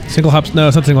barrel. Single hops. No,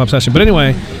 it's not single hop session. But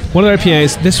anyway, one of their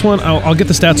IPAs. This one, I'll get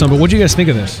the stats on. But what do you guys think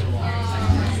of this?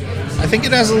 I think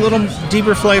it has a little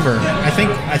deeper flavor. I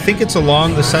think it's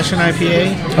along the session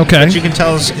IPA. Okay. But you can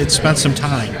tell it spent some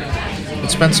time. It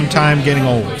spent some time getting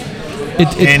old.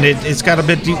 It's got a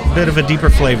bit of a deeper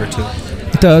flavor to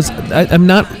it. It does. I'm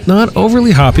not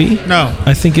overly hoppy. No.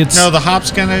 I think it's... No, the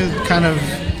hop's kind of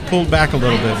pulled back a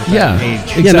little bit with that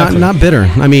age. Exactly. Yeah, not bitter.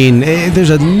 I mean, there's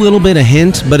a little bit of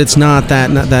hint, but it's not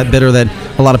that bitter that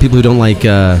a lot of people who don't like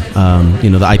the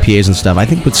IPAs and stuff, I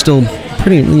think would still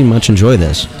pretty much enjoy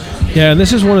this. Yeah, and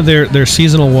this is one of their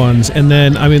seasonal ones. And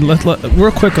then, I mean,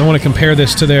 real quick, I want to compare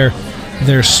this to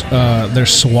their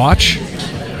Swatch.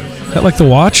 Is that like the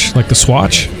watch? Like the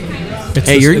Swatch?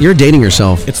 You're dating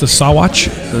yourself. It's the Sawatch.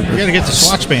 You got to get the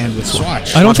Swatch band with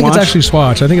Swatch. I don't think it's actually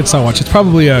Swatch. I think it's Sawatch. It's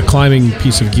probably a climbing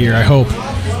piece of gear, I hope.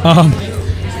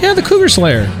 Yeah, the Cougar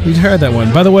Slayer. We heard that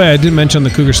one. By the way, I did mention the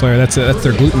Cougar Slayer. That's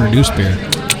their gluten-reduced beer.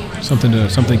 Something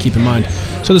to keep in mind.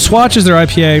 So the Swatch is their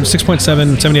IPA,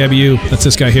 6.7, 70 IBU. That's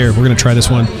this guy here. We're going to try this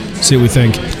one, see what we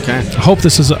think. Okay. I hope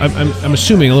this is, I'm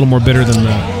assuming, a little more bitter than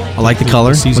the... I like the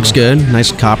color. Looks good.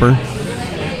 Nice copper.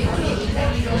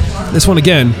 This one,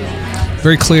 again,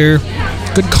 very clear,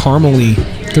 good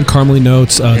caramely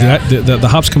notes. The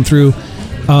hops come through.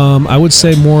 I would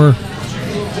say more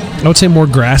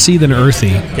grassy than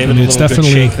earthy. It's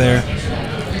definitely shake there.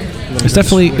 It's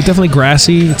definitely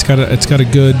grassy. It's got a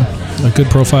good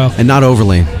profile, and not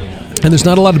overly. And there's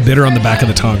not a lot of bitter on the back of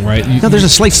the tongue, right? There's a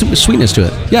slight sweetness to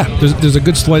it. Yeah, there's a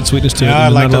good slight sweetness to it. I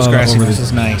like those grassiness. This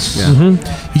is nice. Yeah.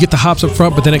 Mm-hmm. You get the hops up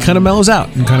front, but then it kind of mellows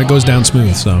out and kind of goes down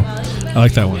smooth. So I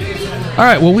like that one. All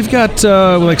right, well, we've got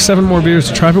like 7 more beers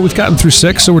to try, but we've gotten through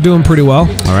 6, so we're doing pretty well.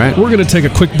 All right. We're going to take a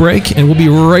quick break, and we'll be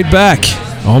right back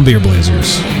on Beer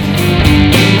Blazers.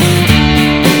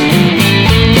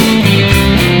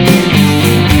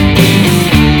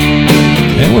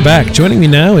 And we're back. Joining me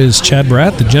now is Chad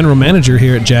Bratt, the general manager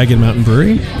here at Jagged Mountain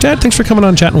Brewery. Chad, thanks for coming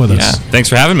on chatting with us. Yeah, thanks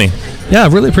for having me. Yeah, I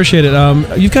really appreciate it.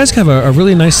 You guys have a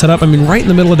really nice setup. I mean, right in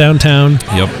the middle of downtown.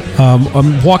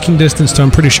 Yep. Walking distance to,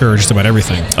 I'm pretty sure, just about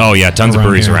everything. Oh, yeah, tons of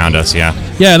breweries around us, yeah.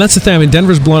 Yeah, that's the thing. I mean,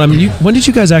 Denver's blown. I mean, when did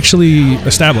you guys actually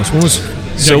establish? When was...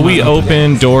 So we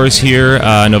opened doors here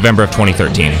November of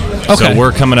 2013. Okay. So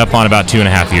we're coming up on about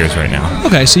 2.5 years right now.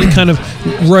 Okay, so you kind of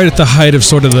right at the height of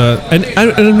sort of the... And I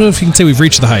don't know if you can say we've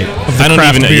reached the height of the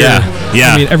craft beer. Yeah.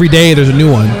 I mean, every day there's a new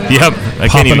one. Yep, I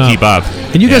can't even keep up.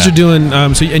 And you guys are doing...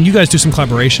 and you guys do some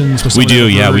collaborations with some We do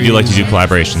like to do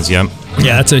collaborations, yep.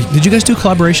 Yeah, did you guys do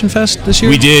Collaboration Fest this year?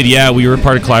 We did, yeah. We were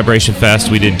part of Collaboration Fest.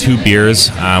 We did 2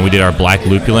 beers. We did our Black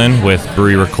Lupulin with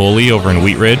Brewery Riccoli over in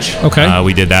Wheat Ridge. Okay.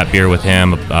 We did that beer with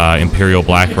him, Imperial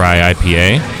Black Rye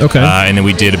IPA. Okay. And then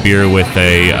we did a beer with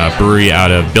a brewery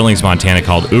out of Billings, Montana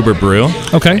called Uber Brew.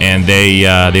 Okay. And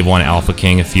they've won Alpha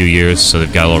King a few years, so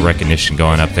they've got a little recognition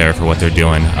going up there for what they're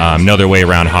doing. Know their way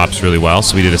around hops really well,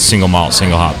 so we did a single malt,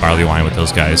 single hop barley wine with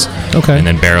those guys. Okay. And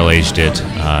then barrel aged it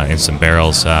in some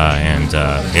barrels and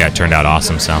and it turned out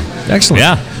awesome. So excellent.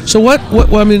 Yeah. So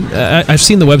well, I mean, I've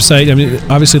seen the website. I mean,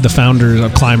 obviously the founders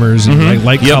of Climbers and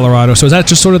like Colorado. So is that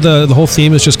just sort of the whole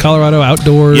theme is just Colorado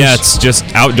outdoors? Yeah, it's just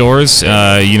outdoors.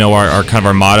 Our kind of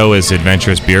our motto is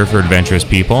adventurous beer for adventurous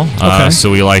people.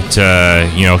 So we like to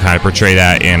kind of portray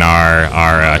that in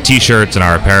our t-shirts and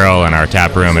our apparel and our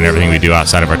tap room and everything we do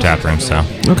outside of our tap room. So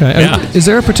okay. Yeah. Is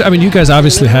there I mean, you guys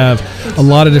obviously have a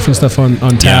lot of different stuff on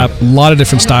tap. A lot of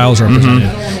different styles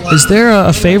represented. Is there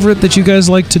a favorite that you guys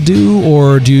like to do,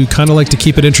 or do you kind of like to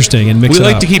keep it interesting and mix it up?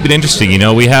 We like to keep it interesting.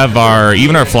 We have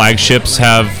even our flagships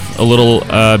have a little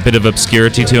bit of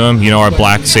obscurity to them. Our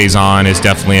Black Saison is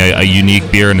definitely a unique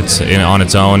beer on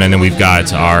its own, and then we've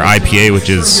got our IPA, which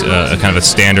is a kind of a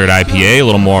standard IPA, a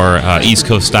little more East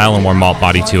Coast style and more malt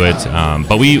body to it.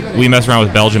 But we mess around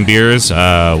with Belgian beers,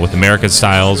 with American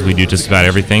styles. We do just about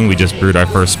everything. We just brewed our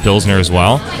first Pilsner as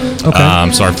well.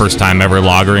 Okay. So our first time ever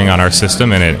lagering on our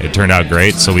system, and it turned out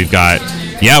great. So we've got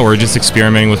we're just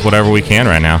experimenting with whatever we can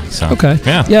right now. So okay.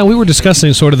 Yeah. We were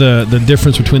discussing sort of the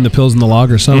difference between the Pils and the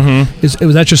lager. So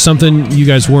was that just something you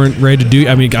guys weren't ready to do?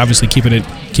 I mean, obviously keeping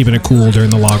it cool during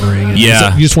the lagering.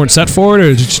 Yeah. You just weren't set for it,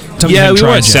 or just something you hadn't we tried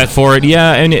weren't yet? set for it.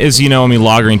 Yeah, and as you know, I mean,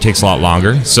 lagering takes a lot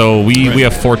longer. So we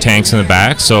have 4 tanks in the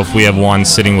back. So if we have one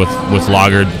sitting with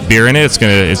lagered beer in it,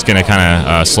 it's gonna kind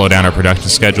of slow down our production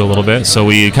schedule a little bit. So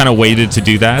we kind of waited to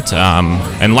do that.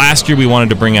 And last year we wanted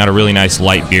to bring out a really nice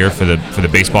light beer for the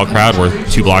baseball crowd. We're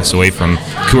 2 blocks away from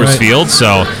Coors Field,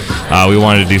 so we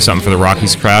wanted to do something for the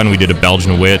Rockies crowd, and we did a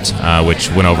Belgian Wit, which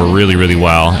went over really, really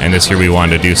well. And this year we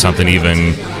wanted to do something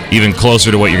even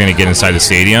closer to what you're going to get inside the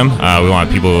stadium. We want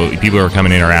people who are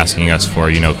coming in are asking us for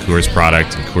Coors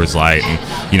product and Coors Light, and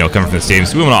coming from the stadium.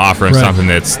 So we want to offer them something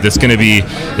that's going to be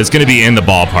in the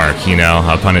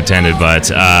ballpark, pun intended. But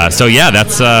that's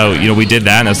we did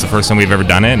that, and that's the first time we've ever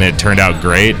done it, and it turned out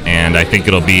great. And I think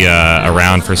it'll be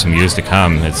around for some years to come.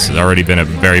 It's already been a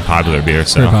very popular beer.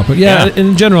 So very popular. Yeah.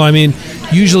 In general, I mean,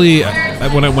 usually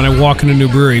when I walk in a new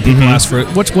brewery, people ask for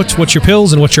what's your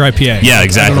Pils and what's your IPA. Yeah,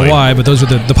 exactly. I don't know why, but those are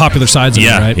the popular sides of it,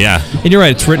 right? Yeah. And you're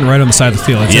right; it's written right on the side of the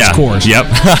field. It's Coors.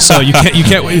 Yep. So you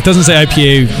can't. It doesn't say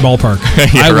IPA ballpark.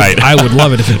 Right. I would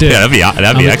love it if it did. Yeah,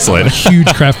 that'd be excellent. I'm a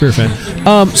huge craft beer fan.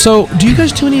 So do you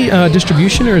guys do any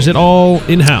distribution, or is it all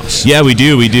in house? Yeah, we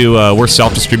do. We're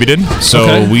self-distributed,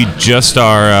 so we just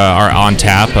are on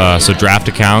tap. So draft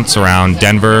accounts around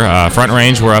Denver, Front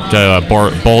Range. We're up to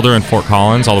Boulder and Fort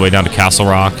Collins, all the way down to Castle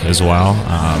Rock as well.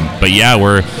 But yeah,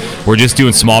 we're just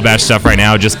doing small batch stuff right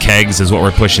now. Just kegs is what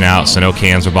we're pushing out, so no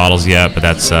cans or bottles yet. But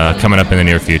that's coming up in the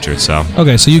near future. So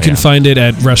okay, so you can find it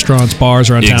at restaurants, bars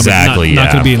around town. Exactly. But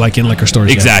not going to be like in liquor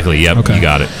stores. Exactly. Yet. Yep. Okay. You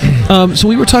got it. So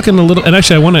we were talking a little, and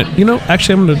actually, I'm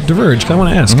going to diverge. I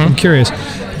want to ask. I'm curious.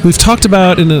 We've talked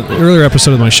about in an earlier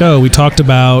episode of my show. We talked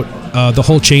about the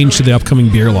whole change to the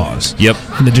upcoming beer laws. Yep.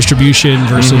 And the distribution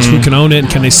versus who can own it and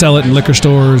can they sell it in liquor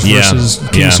stores versus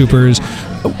King Supers.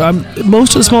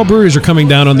 Most of the small breweries are coming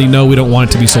down on the no, we don't want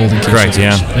it to be sold in King Correct,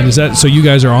 Supers. yeah. And is that so? You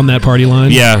guys are on that party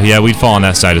line? Yeah, we'd fall on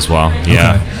that side as well.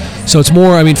 Yeah. Okay. So it's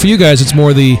more. I mean, for you guys, it's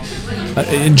more the.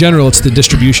 In general, it's the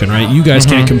distribution, right? You guys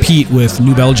can't compete with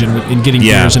New Belgium in getting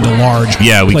beers into large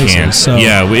we places. can't. So.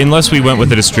 Unless we went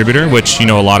with a distributor, which a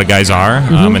lot of guys are,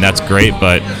 and that's great.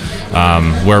 But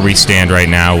where we stand right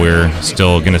now, we're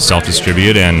still going to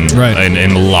self-distribute, and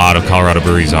a lot of Colorado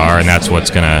breweries are, and that's what's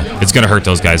gonna hurt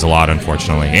those guys a lot,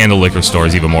 unfortunately, and the liquor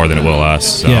stores even more than it will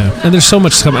us. So. Yeah, and there's so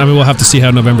much coming. I mean, we'll have to see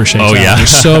how November shakes out. Yeah, there's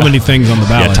so many things on the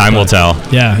ballot. Yeah, time will tell.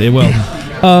 Yeah, it will.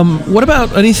 What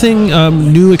about anything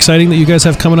new, exciting that you guys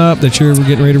have coming up that you're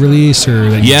getting ready to release or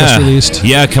that you just released?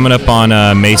 Yeah, coming up on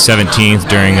May 17th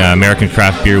during American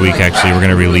Craft Beer Week, actually, we're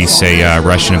going to release a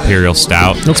Russian Imperial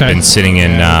Stout. It's been sitting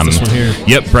in this one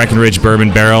here. Breckenridge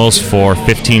bourbon barrels for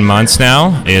 15 months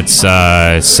now. It's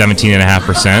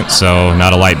 17.5%, so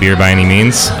not a light beer by any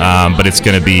means, but it's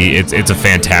going to be it's a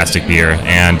fantastic beer,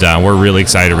 and we're really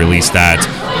excited to release that.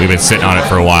 We've been sitting on it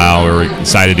for a while. We were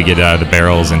excited to get it out of the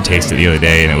barrels and taste it the other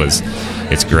day, and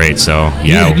it's great. So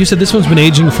yeah. You said this one's been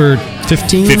aging for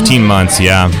 15 months.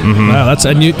 Yeah. Mm-hmm. Wow,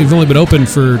 and you've only been open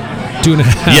for 2.5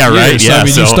 years. Yeah, right. So, I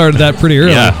mean, you started that pretty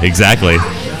early. Yeah, exactly.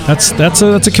 That's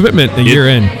a commitment a year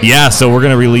in. Yeah, so we're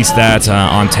going to release that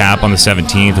on tap on the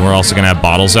 17th, and we're also going to have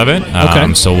bottles of it.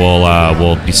 So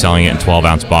we'll be selling it in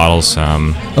 12-ounce bottles.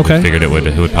 We figured it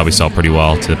would probably sell pretty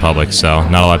well to the public. So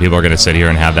not a lot of people are going to sit here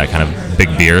and have that kind of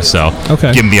big beer. So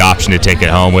give them the option to take it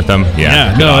home with them.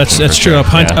 Yeah, no, that's true. Sure. A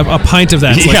pint of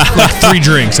that's like 3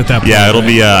 drinks at that point. Yeah, it'll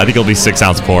be. I think it'll be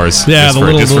 6-ounce pours. Yeah,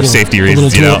 just for safety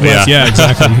reasons. Yeah,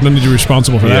 exactly. You don't need to be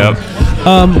responsible for that.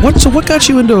 What got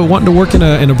you into wanting to work in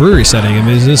a brewery setting? I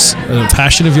mean, is this a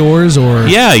passion of yours, or?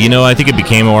 Yeah, I think it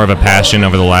became more of a passion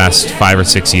over the last 5 or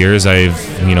 6 years. I've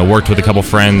worked with a couple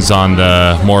friends on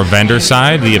the more vendor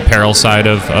side, the apparel side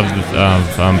of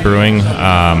brewing.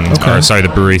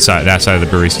 The brewery side, that side of the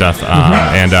brewery stuff,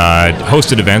 and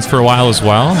hosted events for a while as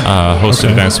well.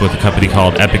 Hosted events with a company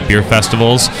called Epic Beer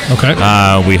Festivals. Okay.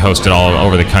 We hosted all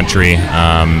over the country,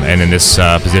 and then this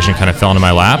position kind of fell into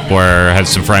my lap, where I had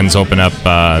some friends open up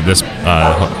this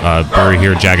brewery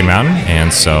here at Jagged Mountain,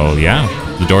 and so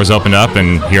the doors opened up,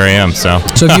 and here I am. So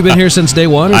have you been here since day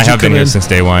one? I have been here since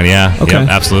day one. Yeah. Okay. Yep,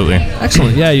 absolutely.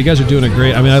 Excellent. Yeah, you guys are doing a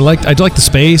great. I mean, I like the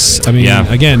space. I mean,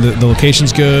 again, the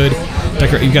location's good.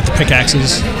 You've got the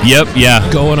pickaxes. Yep.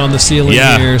 Yeah. Going on the ceiling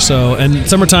here. So, and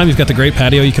summertime, you've got the great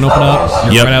patio you can open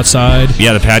up. You're right outside.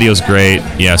 Yeah, the patio's great.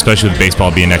 Yeah, especially with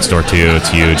baseball being next door too. It's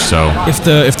huge. So if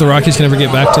the Rockies can ever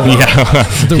get back to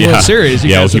the World Series,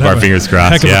 we'll keep our fingers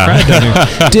crossed. Heck of a crowd down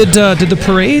here. Did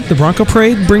the Bronco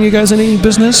parade, bring you guys any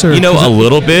business? Or a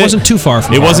little bit. It wasn't too far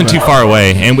from. It wasn't too far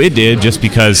away, and it did just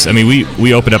because. I mean,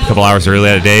 we opened up a couple hours early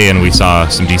that day, and we saw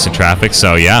some decent traffic.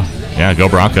 So yeah, go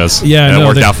Broncos. Yeah, it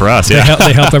worked out for us. Yeah,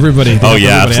 they help everybody.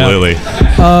 Absolutely.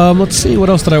 Let's see, what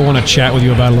else did I want to chat with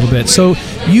you about a little bit? So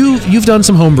you've done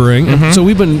some home brewing. So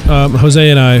we've been Jose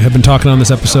and I have been talking on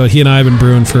this episode. He and I have been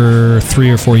brewing for 3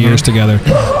 or 4 years together.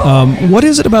 What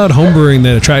is it about home brewing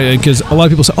that attracted? Because a lot of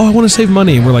people say, "Oh, I want to save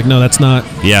money," and we're like, "No, that's not."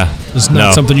 Yeah. It's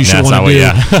not something you should want to do.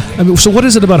 I mean, so what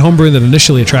is it about homebrewing that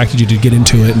initially attracted you to get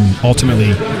into it and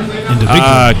ultimately into big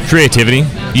brewing? Creativity.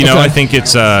 I think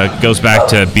it's goes back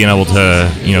to being able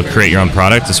to create your own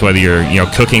product. It's whether you're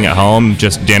cooking at home,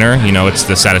 just dinner. It's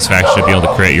the satisfaction to be able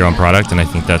to create your own product, and I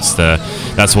think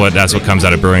that's what comes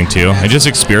out of brewing too. And just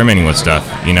experimenting with stuff.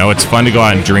 It's fun to go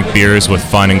out and drink beers with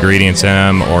fun ingredients in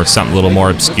them, or something a little more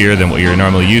obscure than what you're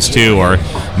normally used to, or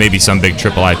maybe some big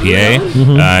triple IPA.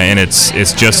 And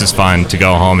it's just as fun to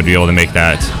go home and be able to make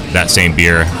that same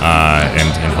beer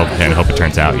and hope it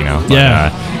turns out.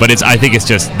 But I think it's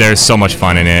just there's so much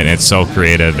fun in it, and it's so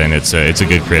creative, and it's a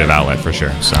good creative outlet for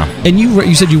sure. So. And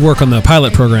you said you work on the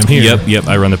pilot program here. Yep.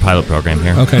 I run the pilot program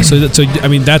here. Okay, so I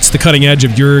mean that's the cutting edge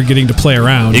of you're getting to play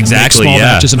around. Exactly. And make small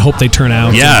batches and hope they turn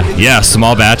out. Yeah.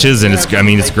 Small batches, and it's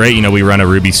great. We run a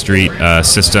Ruby Street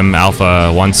system,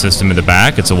 Alpha 1 system in the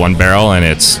back. It's a 1 barrel, and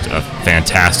it's a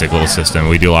fantastic little system.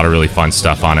 We do a lot of really fun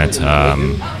stuff on it.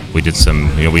 We did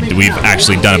some, we've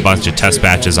actually done a bunch of test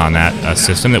batches on that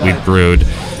system that we brewed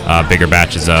bigger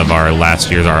batches of. Our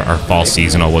last year's, our fall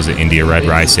seasonal was an India Red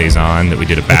Rye Saison that we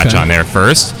did a batch on there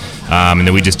first. And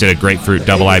then we just did a grapefruit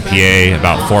double IPA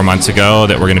about 4 months ago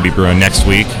that we're going to be brewing next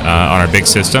week on our big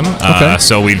system.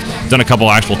 So we've done a couple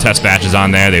actual test batches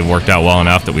on there. They've worked out well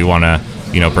enough that we want to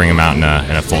bring them out in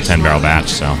a full 10-barrel batch.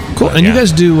 So cool. And you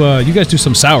guys do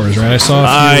some sours, right? I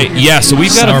saw. So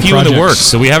we've got a few in the works.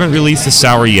 So we haven't released the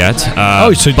sour yet.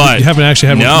 But you haven't actually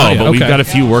had one? No, but we've got a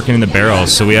few working in the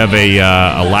barrels. So we have a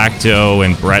Lacto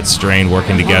and Brett strain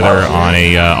working together on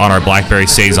our Blackberry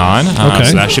Saison.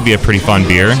 So that should be a pretty fun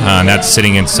beer. And that's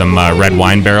sitting in some red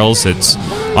wine barrels. It's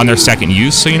on their second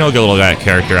use, so get a little of that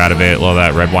character out of it, a little of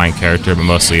that red wine character, but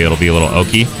mostly it'll be a little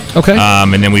oaky. Okay.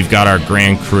 And then we've got our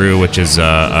Grand Cru, which is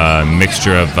a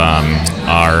mixture of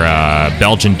our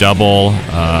Belgian double,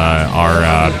 our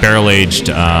barrel-aged,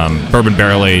 bourbon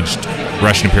barrel-aged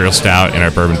Russian Imperial Stout, and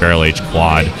our bourbon barrel-aged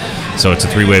quad. So it's a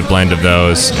 3-way blend of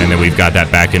those, and then we've got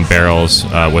that back in barrels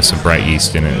with some bright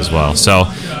yeast in it as well. So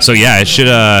yeah, it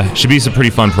should be some pretty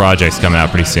fun projects coming out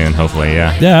pretty soon, hopefully.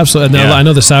 Yeah. Yeah, absolutely. Now, I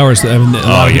know the sours. I mean, a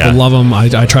lot of people love them.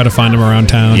 I try to find them around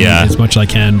town as much as I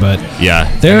can, but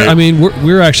I mean,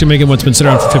 we're actually making what's been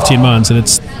sitting around for 15 months, and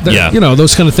it's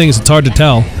those kind of things. It's hard to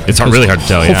tell. It's really hard to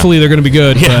tell. Hopefully, they're going to be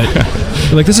good. But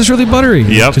you're like, this is really buttery.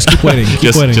 Yep. Just keep waiting.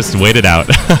 Just wait it out.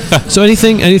 So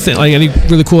anything like any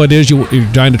really cool ideas you're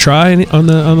dying to try on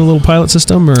the little pilot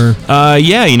system, or?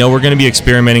 We're going to be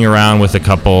experimenting around with a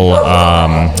couple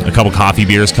coffee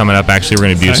beers coming up. Actually, we're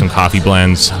going to do some coffee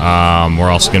blends. We're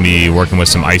also going to be working with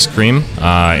some ice cream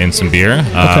in some beer,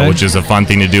 which is a fun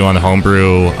thing to do on the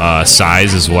homebrew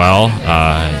size as well.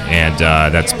 And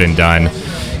that's been done.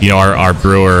 Our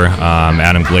brewer,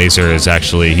 Adam Glazer, is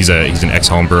actually he's an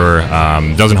ex-home brewer.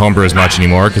 Doesn't homebrew as much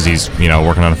anymore because he's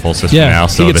working on a full system now.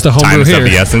 So he gets the time is of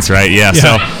the essence, right? Yeah.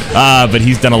 So, but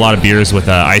he's done a lot of beers with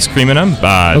ice cream in them.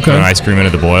 Put an ice cream into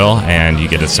the boil, and you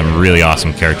get some really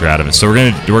awesome character out of it. So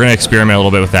we're gonna experiment a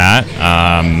little bit with that.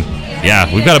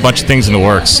 We've got a bunch of things in the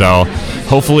works. So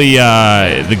hopefully,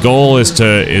 the goal is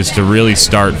to really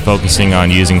start focusing on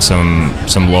using some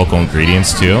local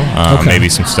ingredients too. Maybe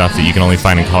some stuff that you can only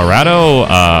find in Colorado,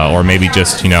 or maybe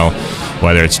just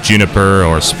whether it's juniper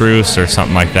or spruce or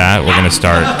something like that. We're going to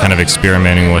start kind of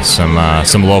experimenting with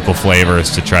some local flavors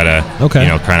to try to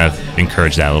kind of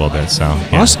encourage that a little bit. So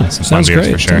awesome, some sounds fun beers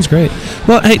great. for sure. Sounds great.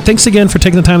 Well, hey, thanks again for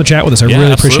taking the time to chat with us. I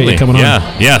really appreciate you coming on.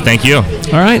 Yeah, thank you.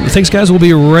 All right, thanks guys. We'll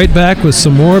be right back with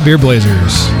some more Beer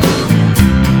Blazers.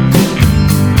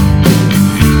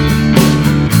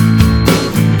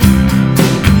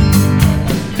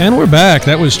 And we're back.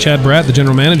 That was Chad Bratt, the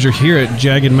general manager here at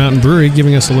Jagged Mountain Brewery,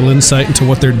 giving us a little insight into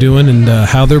what they're doing and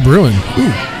how they're brewing. Ooh,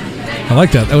 I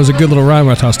like that. That was a good little rhyme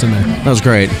I tossed in there. That was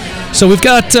great. So we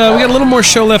got a little more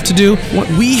show left to do.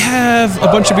 We have a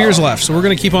bunch of beers left, so we're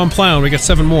going to keep on plowing. We got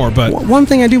 7 more. But one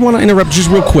thing I do want to interrupt just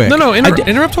real quick. No,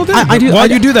 interrupt all day. While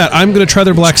you do that, I'm going to try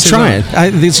their Black Saison. Try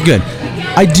it. It's good.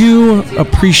 I do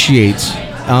appreciate.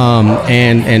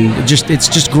 And it's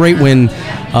just great when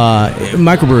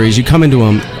microbreweries, you come into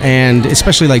them, and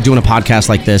especially like doing a podcast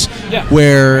like this,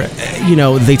 where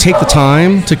they take the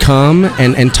time to come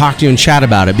and talk to you and chat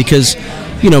about it, because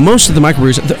most of the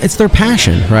microbreweries, it's their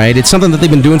passion, right? It's something that they've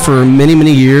been doing for many,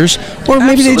 many years, or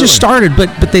maybe they just started,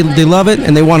 but they love it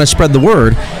and they want to spread the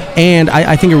word. And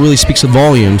I think it really speaks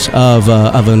volumes of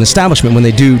an establishment when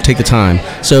they do take the time.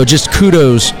 So just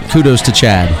kudos to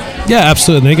Chad. Yeah,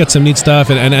 absolutely. They got some neat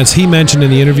stuff. And as he mentioned in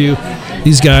the interview,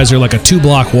 these guys are like a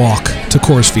 2-block walk to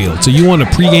Coors Field. So you want a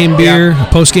pregame beer, a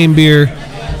postgame beer,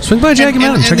 swing by Jagged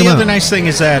Mountain, check them out. And the other nice thing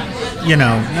is that,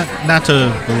 not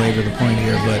to belabor the point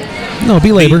here, but no,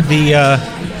 belabor. The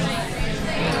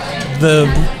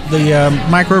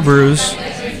microbrews,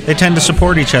 they tend to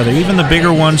support each other, even the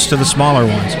bigger ones to the smaller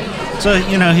ones. So,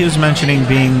 he was mentioning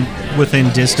being within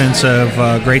distance of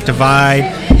Great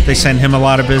Divide. They send him a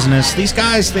lot of business. These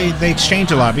guys, they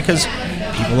exchange a lot because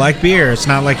people like beer. It's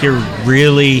not like you're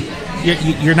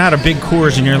not a big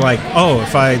Coors and you're like, oh,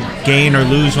 if I gain or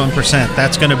lose 1%,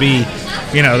 that's going to be,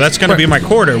 be my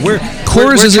quarter.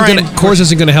 Coors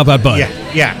isn't going to help out Bud.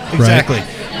 Yeah, exactly.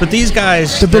 Right. But these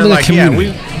guys, they're like,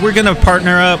 we're going to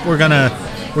partner up. We're going to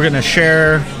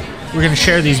share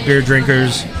these beer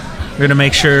drinkers. We're going to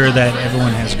make sure that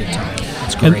everyone has a good time.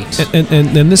 It's great.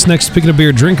 And this next, speaking of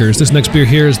beer drinkers, this next beer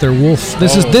here is their Wolf.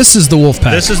 This is the Wolf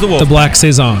Pack. This is the Wolf Pack. The Black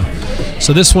Saison.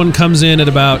 So this one comes in at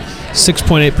about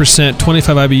 6.8%,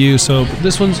 25 IBU. So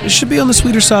this one should be on the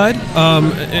sweeter side.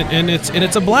 And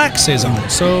it's a Black Saison.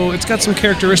 So it's got some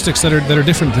characteristics that are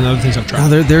different than other things I've tried.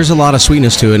 There's a lot of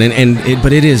sweetness to it,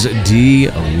 but it is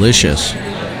delicious.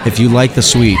 If you like the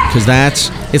sweet, because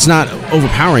it's not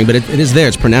overpowering, but it is there.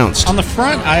 It's pronounced. On the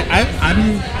front,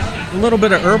 I'm a little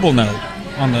bit of herbal note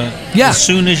on the. Yeah. As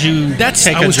soon as you take a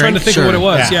drink. I was trying to think of what it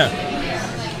was. Yeah.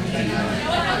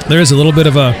 There is a little bit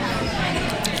of a.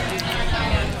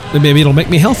 Maybe it'll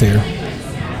make me healthier.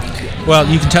 Well,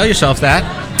 you can tell yourself that.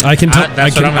 I can tell.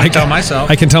 That's what I'm going to tell myself.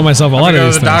 I can tell myself a lot of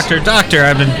these things. Doctor,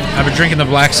 I've been drinking the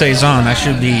Black Saison. I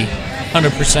should be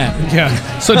 100%. Yeah.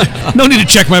 So no need to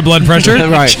check my blood pressure.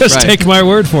 Just take my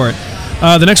word for it.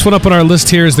 The next one up on our list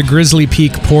here is the Grizzly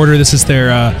Peak Porter. This is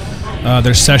their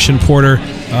session porter.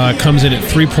 Comes in at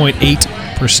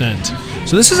 3.8%.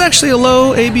 So this is actually a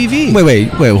low ABV. Wait,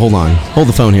 hold on. Hold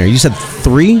the phone here. You said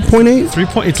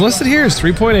 3.8? It's listed here as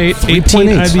 3.8. 18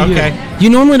 IBU. Okay. You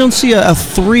normally don't see a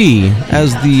 3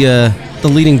 as the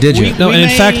leading digit. In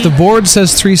fact, the board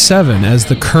says 3.7 as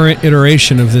the current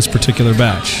iteration of this particular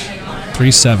batch.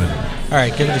 3.7. All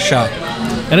right, give it a shot.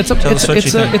 And it's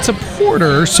a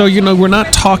porter, so we're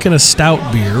not talking a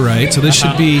stout beer, right? So this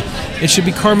should be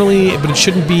caramely, but it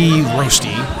shouldn't be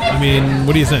roasty. I mean,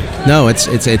 what do you think? No,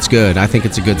 it's good. I think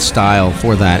it's a good style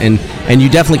for that, and you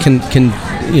definitely can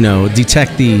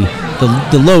detect the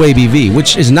low ABV,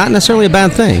 which is not necessarily a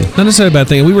bad thing. Not necessarily a bad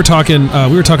thing. We were talking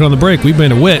on the break. We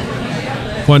made a wit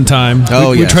one time.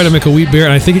 We tried to make a wheat beer,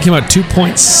 and I think it came out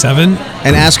 2.7.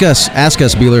 And ask us,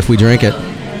 Beeler, if we drank it.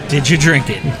 Did you drink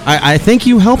it? I think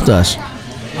you helped us.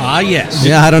 Yes.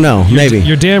 Yeah, I don't know. Maybe.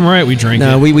 You're damn right we drank it.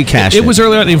 No, we cashed it. It was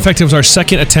early on. In fact, it was our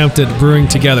second attempt at brewing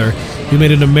together. We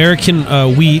made an American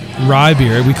wheat rye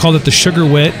beer. We called it the Sugar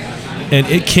Wit, and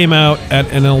it came out at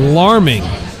an alarming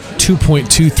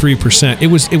 2.23%. It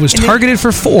was targeted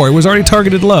for 4. It was already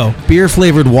targeted low.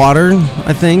 Beer-flavored water,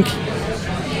 I think.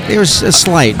 There was a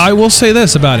slight. I will say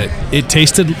this about it. It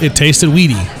tasted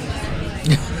weedy.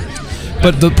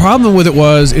 But the problem with it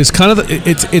is kind of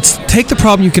it's take the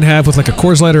problem you can have with like a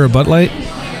Coors Light or a Bud Light,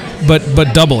 but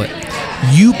double it.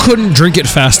 You couldn't drink it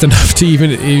fast enough to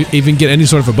even get any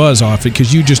sort of a buzz off it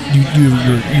because you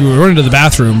were running to the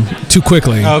bathroom too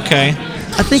quickly. Okay.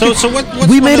 I think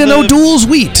we made an O'Doul's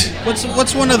wheat.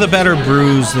 What's one of the better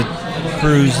brews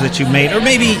that you made, or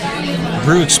maybe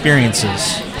brew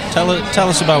experiences? Tell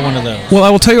us about one of those. Well, I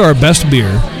will tell you our best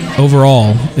beer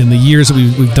overall in the years that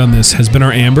we've done this has been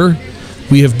our Amber.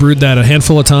 We have brewed that a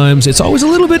handful of times. It's always a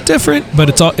little bit different, but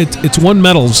it's won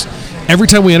medals. Every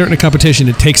time we enter in a competition,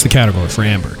 it takes the category for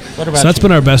Amber. What about so that's you?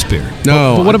 been our best beer.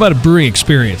 No, but what about a brewing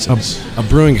experience? A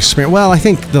brewing experience. Well, I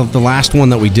think the last one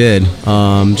that we did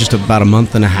just about a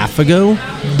month and a half ago.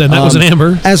 Then that was an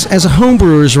Amber. As a home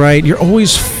brewers, right? You're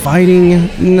always fighting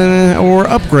or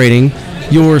upgrading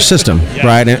your system,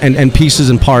 right? And pieces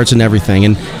and parts and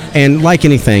everything. And like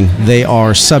anything, they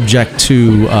are subject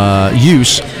to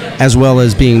use as well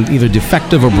as being either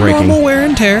defective or breaking. Normal wear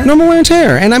and tear. Normal wear and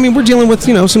tear. And I mean, we're dealing with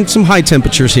some high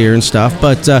temperatures here and stuff,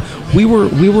 but we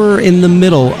were in the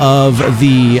middle of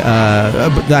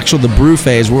the brew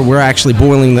phase where we're actually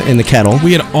boiling in the kettle.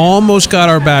 We had almost got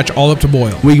our batch all up to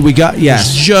boil. We got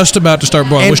It's just about to start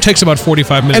boiling, which takes about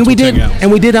 45 minutes. And we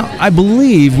did. I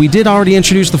believe we did already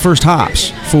introduce the first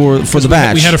hops for the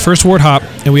batch. We had a first wort hop,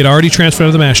 and we had already transferred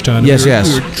to the mash tun. Yes,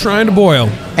 We were trying to boil.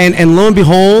 And lo and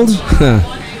behold,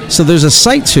 so there's a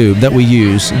sight tube that we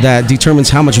use that determines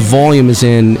how much volume is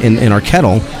in our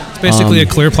kettle. It's basically a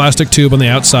clear plastic tube on the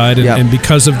outside, and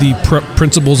because of the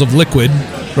principles of liquid,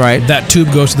 right, that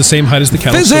tube goes to the same height as the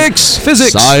kettle. Physics,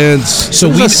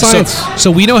 science.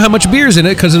 So we know how much beer is in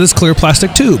it because of this clear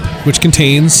plastic tube, which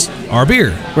contains our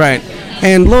beer. Right.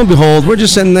 And lo and behold, we're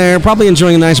just sitting there, probably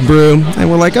enjoying a nice brew, and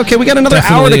we're like, okay, we got another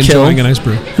hour to kill. Enjoying a nice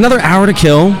brew. Another hour to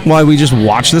kill while we just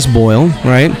watch this boil,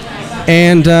 right?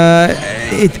 And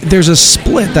there's a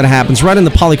split that happens right in the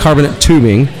polycarbonate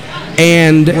tubing,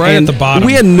 and at the bottom.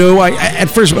 We had at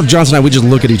first, Johnson and I, we just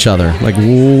look at each other like,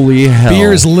 holy hell!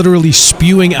 Beer is literally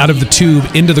spewing out of the tube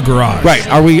into the garage. Right?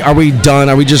 Are we done?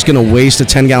 Are we just going to waste a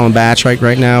 10-gallon batch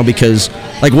right now? Because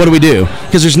what do we do?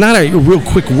 Because there's not a real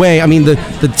quick way. I mean,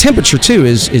 the temperature too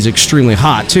is extremely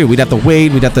hot too. We'd have to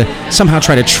wait. We'd have to somehow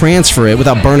try to transfer it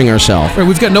without burning ourselves. Right,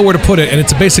 we've got nowhere to put it, and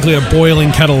it's basically a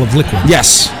boiling kettle of liquid.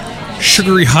 Yes.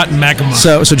 Sugary hot magma.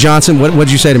 So Johnson, what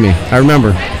did you say to me? I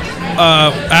remember.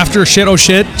 After shit.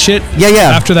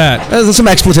 Yeah. After that, some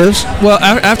expletives. Well,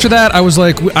 after that, I was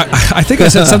like, I think I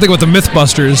said something about the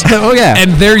Mythbusters. Oh yeah.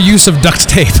 And their use of duct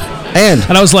tape. And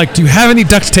I was like, do you have any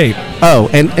duct tape?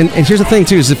 Oh, and here's the thing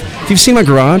too: is if you've seen my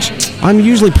garage, I'm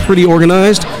usually pretty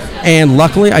organized, and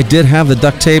luckily I did have the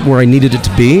duct tape where I needed it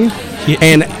to be. Yeah.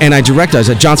 And I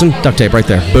said, Johnson, duct tape right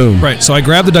there, boom. Right. So I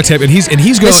grabbed the duct tape, and he's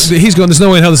going. There's no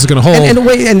way in hell this is going to hold.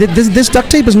 And this duct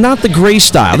tape is not the gray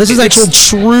style. This is actual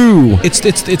true. It's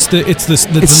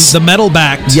the metal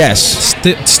backed. Yes.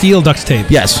 Steel duct tape.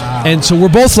 Yes. And so we're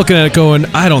both looking at it, going,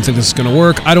 I don't think this is going to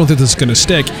work. I don't think this is going to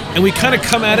stick. And we kind of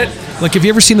come at it like, have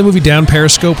you ever seen the movie Down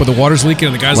Periscope where the water's leaking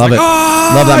and the guy's Love like,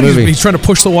 oh, love that movie. He's trying to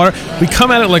push the water. We come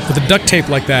at it like with the duct tape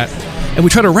like that. And we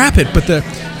try to wrap it, but the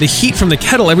heat from the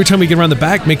kettle every time we get around the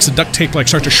back makes the duct tape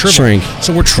start to shrink.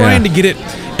 So we're trying to get it,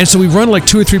 and so we run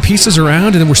 2 or 3 pieces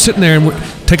around, and then we're sitting there and we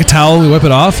take a towel and we wipe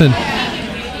it off, and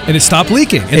it stopped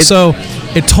leaking. And so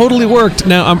it totally worked.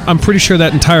 Now I'm pretty sure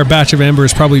that entire batch of Amber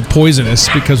is probably poisonous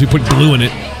because we put glue in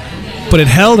it, but it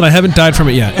held, and I haven't died from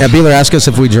it yet. Yeah, Beeler asked us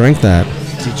if we drank that.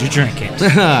 Did you drink it?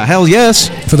 Hell yes.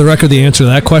 For the record, the answer to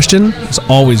that question is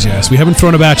always yes. We haven't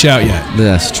thrown a batch out yet.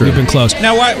 That's true. We've been close.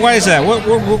 Now, why is that?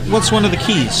 What's one of the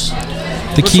keys?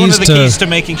 What's one of the keys to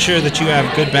making sure that you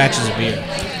have good batches of beer?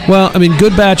 Well, I mean,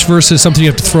 good batch versus something you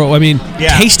have to throw. I mean,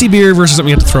 tasty beer versus something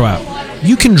you have to throw out.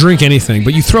 You can drink anything,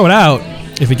 but you throw it out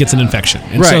if it gets an infection.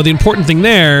 And so the important thing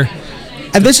there...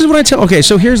 And this is what I tell... Okay,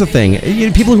 so here's the thing.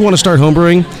 People who want to start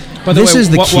homebrewing... By the way, is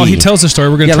the key. While he tells the story,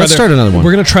 we're going to start another one.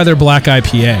 We're going to try their black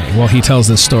IPA while he tells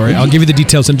this story. I'll give you the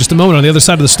details in just a moment on the other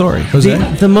side of the story. Jose?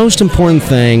 The most important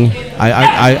thing,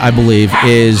 I believe,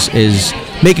 is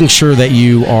making sure that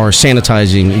you are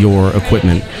sanitizing your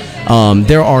equipment.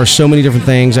 There are so many different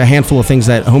things, a handful of things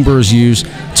that homebrewers use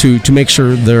to make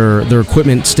sure their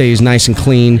equipment stays nice and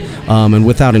clean and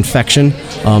without infection.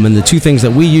 And the 2 things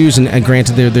that we use, and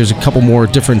granted there's a couple more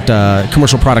different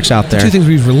commercial products out there. The 2 things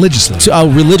we use religiously.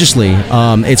 Religiously.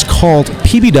 It's called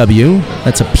PBW.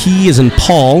 That's a P as in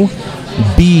Paul,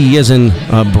 B as in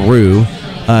brew,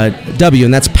 W,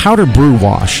 and that's powder brew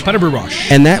wash. Powder brew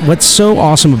wash. And what's so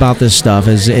awesome about this stuff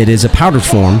is it is a powdered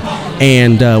form,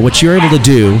 and what you're able to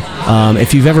do,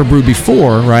 if you've ever brewed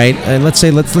before, right? Let's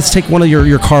take one of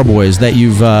your carboys that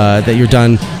you're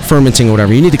done fermenting or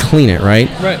whatever. You need to clean it, right?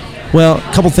 Right. Well,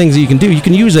 a couple things that you can do. You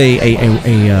can use a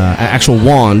actual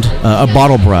wand, a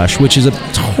bottle brush, which is a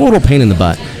total pain in the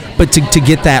butt. But to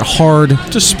get that hard...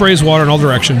 Just sprays water in all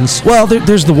directions. Well,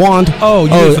 there's the wand. Oh,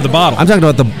 you mean for the bottle. I'm talking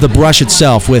about the brush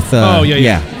itself with... But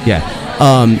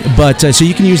so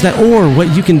you can use that, or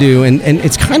what you can do, and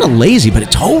it's kind of lazy, but it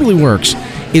totally works,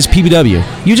 is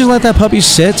PBW. You just let that puppy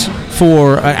sit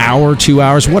for an hour, 2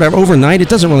 hours, whatever, overnight. It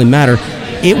doesn't really matter.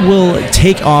 It will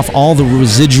take off all the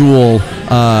residual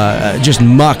just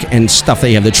muck and stuff that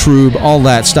you have, the trube, all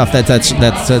that stuff that's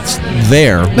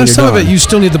there. Now, some of it you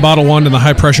still need the bottle wand and the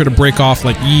high pressure to break off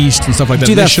like yeast and stuff like that.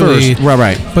 Do that initially. first,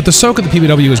 right. But the soak of the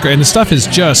PBW is great, and the stuff is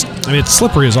just, I mean, it's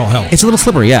slippery as all hell. It's a little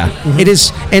slippery, yeah. It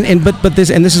is, but this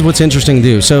is what's interesting to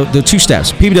do. So the 2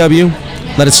 steps: PBW,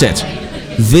 let it sit.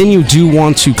 Then you do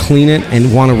want to clean it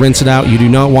and want to rinse it out. You do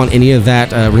not want any of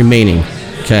that remaining.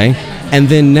 Okay. And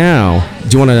then now,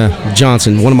 do you want to,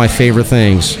 Johnson, one of my favorite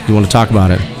things, do you want to talk about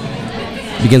it?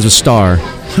 Begins with Star.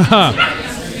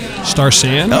 Star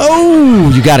San?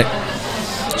 Oh, you got it.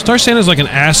 Star San is like an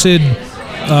acid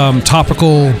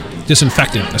topical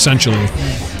disinfectant, essentially.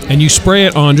 And you spray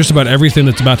it on just about everything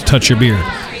that's about to touch your beer.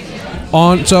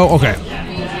 Okay.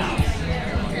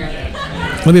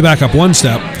 Let me back up one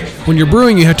step. When you're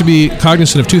brewing, you have to be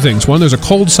cognizant of 2 things. One, there's a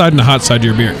cold side and a hot side to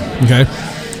your beer. Okay?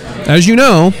 As you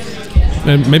know,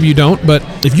 and maybe you don't, but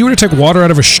if you were to take water out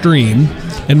of a stream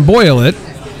and boil it,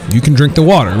 you can drink the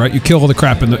water, right? You kill all the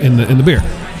crap in the beer.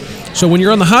 So when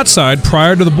you're on the hot side,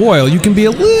 prior to the boil, you can be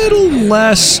a little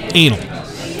less anal.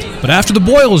 But after the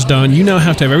boil is done, you now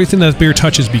have to have everything that beer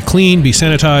touches be clean, be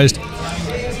sanitized,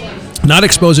 not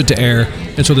expose it to air.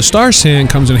 And so the Star San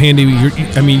comes in handy.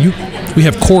 We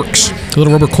have corks,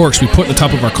 little rubber corks we put in the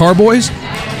top of our carboys.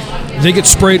 They get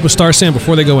sprayed with Star San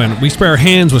before they go in. We spray our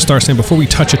hands with Star San before we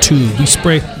touch a tube. We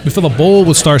fill a bowl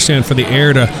with Star San for the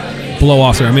air to blow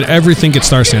off there. I mean, everything gets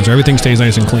Star San, so everything stays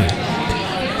nice and clean.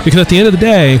 Because at the end of the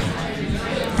day,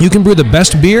 you can brew the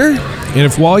best beer, and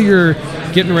if while you're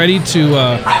getting ready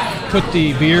to put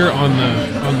the beer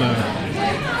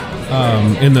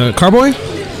in the carboy,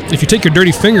 if you take your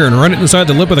dirty finger and run it inside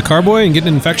the lip of the carboy and get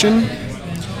an infection,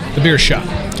 the beer's shot.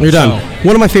 You're done.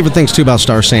 One of my favorite things too about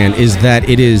Star San is that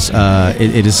it is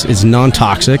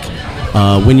non-toxic.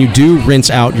 When you do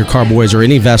rinse out your carboys or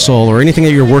any vessel or anything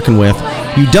that you're working with,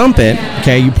 you dump it.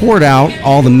 Okay, you pour it out,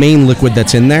 all the main liquid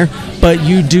that's in there, but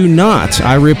you do not.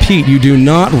 I repeat, you do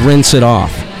not rinse it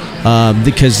off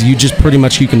because you just pretty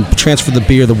much you can transfer the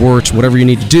beer, the worts, whatever you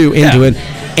need to do into it,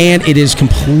 and it is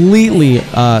completely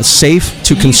safe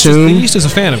to consume. The yeast is a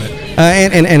fan of it.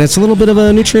 And it's a little bit of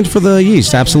a nutrient for the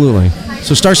yeast, absolutely.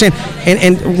 So Star San,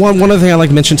 and one other thing I'd like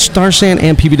to mention, Star San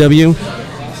and PBW,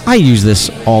 I use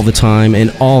this all the time in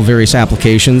all various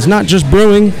applications, not just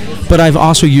brewing, but I've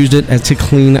also used it to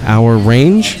clean our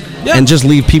range and just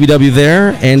leave PBW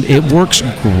there, and it works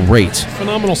great.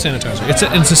 Phenomenal sanitizer. It's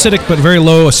acidic, but very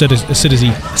low acidity, so you don't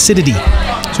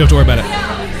have to worry about it.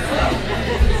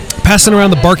 Passing around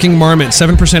the Barking Marmot,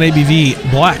 7% ABV,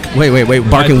 black. Wait.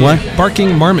 Barking IPA. what?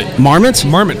 Barking Marmot. Marmot?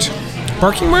 Marmot.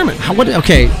 Barking Marmot.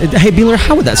 Okay. Hey, Beeler,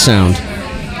 how would that sound?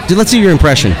 Let's see your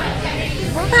impression.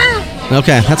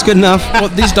 Okay, that's good enough. Well,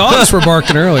 these dogs were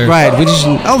barking earlier. Right. There it is.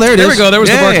 There we go. There was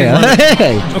the Barking Marmot.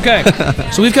 Hey. Okay.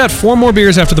 So we've got 4 more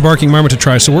beers after the Barking Marmot to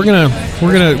try. So we're gonna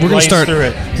start. Through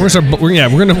it. We're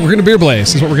gonna beer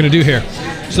blaze. Is what we're gonna do here.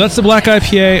 So that's the black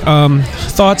IPA.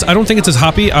 Thoughts? I don't think it's as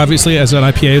hoppy, obviously, as an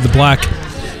IPA. The black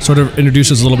sort of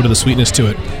introduces a little bit of the sweetness to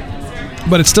it,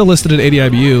 but it's still listed at 80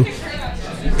 IBU.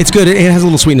 It's good. It has a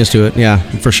little sweetness to it, yeah,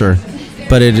 for sure.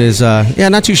 But it is,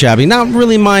 not too shabby. Not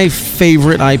really my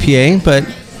favorite IPA, but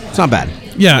it's not bad.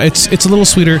 Yeah, it's a little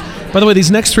sweeter. By the way,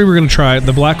 these next 3 we're going to try,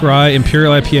 the Black Rye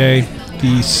Imperial IPA,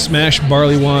 the Smash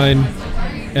Barley Wine,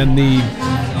 and the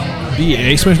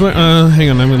BA Smash Barley. Hang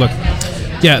on, let me look.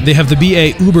 Yeah, they have the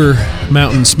BA Uber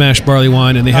Mountain Smash Barley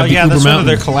Wine, and they have the Uber that's Mountain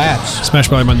one of their collabs. Smash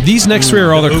Barley Wine. These next 3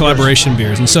 are all their collaboration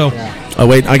beers, and so. Oh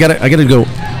wait, I gotta go.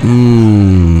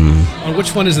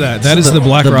 Which one is that? That is the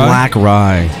Black Rye. The Black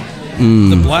Rye.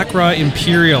 The Black Rye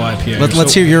Imperial IPA.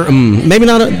 Let's hear your Maybe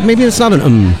it's not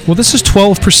an Well, this is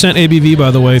 12% ABV,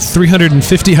 by the way,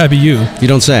 350 IBU. You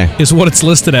don't say. Is what it's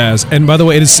listed as. And by the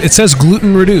way, it says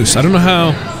gluten reduced. I don't know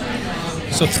how.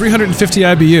 So 350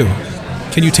 IBU.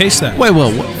 Can you taste that? Wait,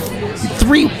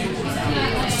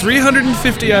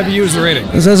 350 IBU is the rating.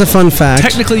 This is a fun fact.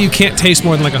 Technically, you can't taste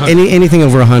more than like 100. Anything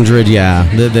over 100, yeah.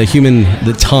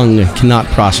 The tongue cannot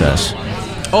process.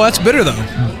 Oh, that's bitter, though.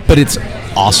 But it's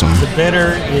awesome. The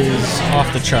bitter is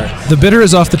off the chart. The bitter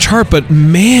is off the chart, but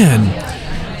man,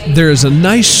 there's a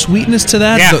nice sweetness to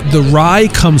that. Yeah. The rye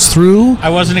comes through. I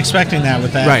wasn't expecting that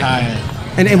with that high.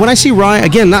 And when I see rye,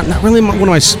 again, not really one of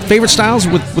my favorite styles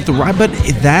with the rye, but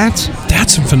that's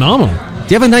phenomenal.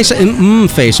 Do you have a nice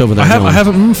face over there? I have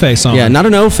a face on. Yeah, not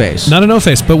an O face. Not an O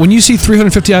face. But when you see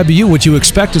 350 IBU, what you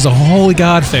expect is a holy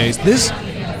God face. This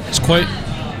is quite.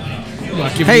 I'm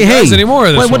not giving you guys any more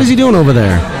of this. What is he doing over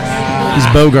there? He's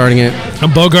bogarting it.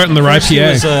 I'm bogarting the rye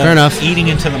PA. Was, Fair enough. Eating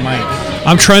into the mic.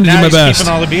 I'm trying to now do my he's best.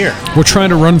 keeping all the beer. We're trying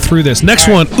to run through this. Next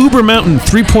All one, right. Uber Mountain,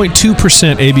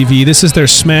 3.2% ABV. This is their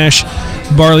Smash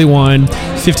barley wine,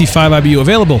 55 IBU,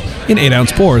 available in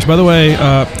 8-ounce pours. By the way,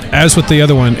 as with the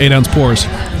other one, 8-ounce pours.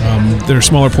 They're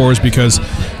smaller pours because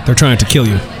they're trying to kill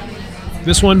you.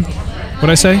 This one, what'd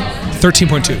I say?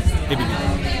 13.2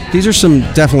 ABV. These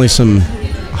are definitely some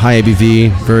high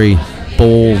ABV, very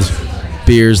bold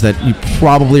beers that you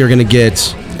probably are going to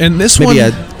get And this maybe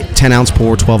one, a 10-ounce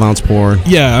pour, 12-ounce pour.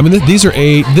 yeah, I mean, these are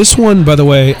this one, by the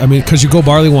way, I mean, because you go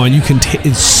barley wine, you can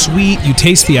it's sweet. You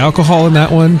taste the alcohol in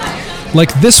that one.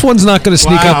 Like, this one's not going to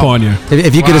sneak Wow. up on you.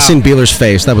 If you could have Wow. seen Beeler's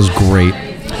face, that was great.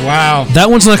 Wow.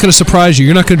 That one's not going to surprise you.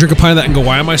 You're not going to drink a pint of that and go,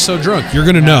 "Why am I so drunk?" You're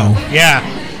going to know. Yeah.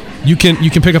 You can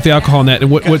pick up the alcohol in that.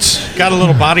 And what's Got a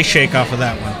little body shake off of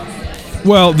that one.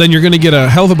 well, then you're going to get a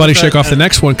hell of a body shake off the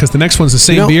next one, because the next one's the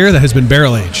same You know, beer that has been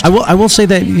barrel aged I will say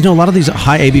that, a lot of these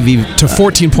high ABV to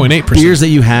 14.8%. beers that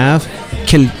you have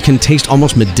can taste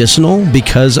almost medicinal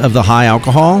because of the high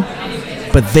alcohol,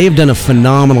 but they've done a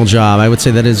phenomenal job. I would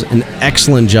say that is an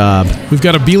excellent job. We've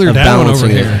got a Beeler of down over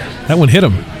balancing it. here. That one hit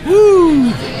him.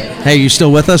 Hey, you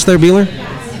still with us there, Beeler?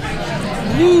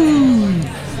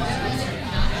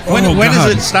 When Oh, does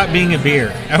God. it stop being a beer?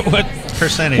 At what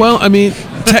percentage? Well, I mean,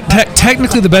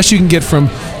 technically, the best you can get from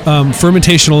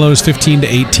fermentation alone is 15 to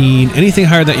 18. Anything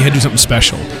higher than that, you had to do something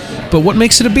special. But what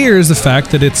makes it a beer is the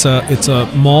fact that it's a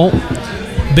malt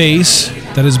base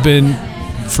that has been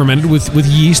fermented with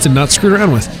yeast and not screwed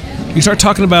around with. You start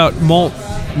talking about malt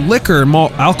liquor and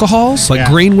malt alcohols, like Yeah.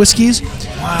 grain whiskeys.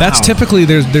 That's typically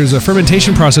there's a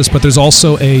fermentation process, but there's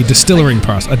also a distilling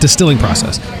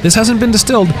process. This hasn't been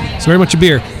distilled; it's very much a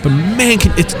beer. But man,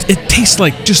 it tastes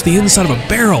like just the inside of a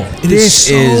barrel. This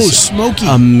so is smoky.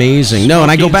 amazing. No, and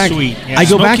I go Smoky back. and sweet, yeah. I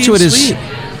go back Smoky to it and as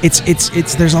sweet.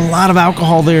 it's. There's a lot of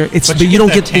alcohol there. But you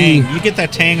don't get that tang. the You get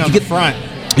that tang on you the get- front.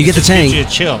 you get the It tang. gives you a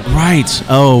chill. Right.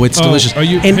 Oh, it's Oh, delicious. are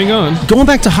you- And hang on. Going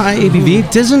back to high ABV,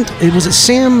 was it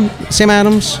Sam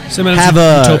Adams? Sam Adams have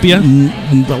a Utopia?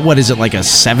 what is it, like a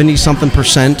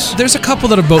 70-something%? There's a couple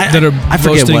that are I forget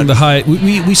boasting what. the high.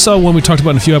 We saw one we talked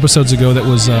about a few episodes ago that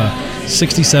was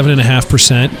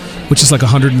 67.5%, which is like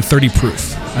 130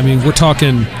 proof. I mean, we're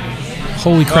talking.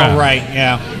 Holy crap! Oh, right.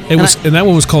 Yeah. It was, and that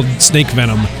one was called Snake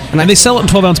Venom, and they sell it in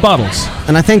 12-ounce bottles.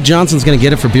 And I think Johnson's going to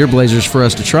get it for Beer Blazers for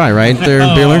us to try, right there,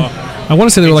 Oh. Beeler? I want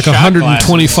to say they were like Shot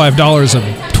 $125 a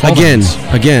 12 ounce.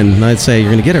 Again, I'd say you're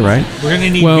going to get it, right? We're gonna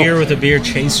need Well- beer with a beer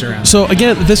chaser on. So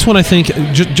again, this one I think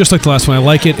just like the last one, I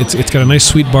like it. It's got a nice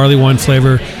sweet barley wine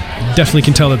flavor. Definitely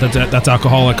can tell that's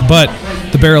alcoholic, but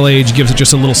the barrel age gives it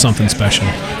just a little something special.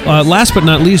 Last but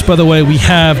not least, by the way, we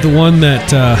have the one that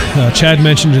Chad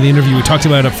mentioned in the interview. We talked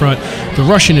about it up front, the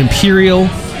Russian Imperial.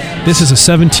 This is a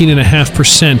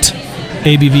 17.5%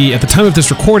 ABV. At the time of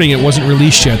this recording, it wasn't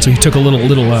released yet, so he took a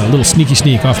little sneaky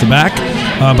sneak off the back.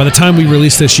 By the time we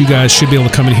release this, you guys should be able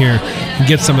to come in here and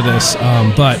get some of this,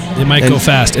 but it might go And-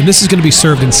 fast. And this is going to be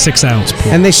served in 6-ounce pours.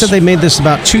 And they said they made this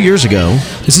about 2 years ago,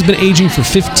 This has been aging for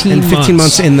 15 and months. 15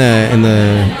 months in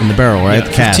the barrel, right? Yeah,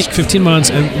 The cask. 15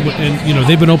 months, and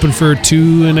they've been open for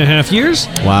 2.5 years.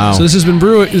 Wow. So this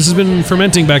has been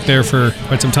fermenting back there for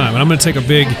quite some time. And I'm going to take a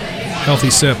big,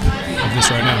 healthy sip of this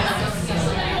right now.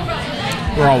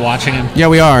 We're all watching him. Yeah,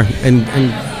 we are. And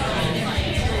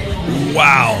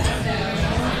Wow.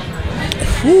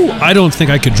 Whew, I don't think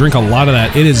I could drink a lot of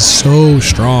that. It is so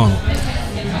strong.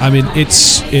 I mean,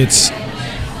 it's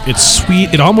sweet.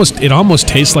 It almost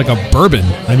tastes like a bourbon.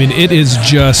 I mean, it is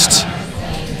just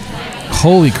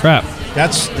holy crap.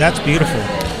 That's beautiful.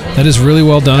 That is really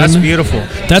well done. That's beautiful.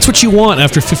 That's what you want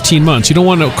after 15 months. You don't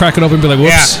want to crack it open and be like,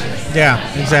 whoops. Yeah,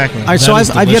 exactly. all right, so That is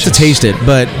I've yet to delicious. taste it,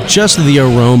 but just the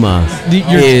aroma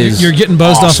You're getting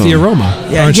buzzed awesome. off the aroma.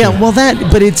 Yeah, aren't yeah. you? Well,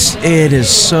 it is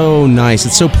so nice.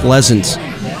 It's so pleasant.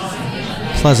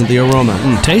 Pleasant, the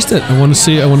aroma. Taste it. I want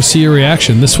to see your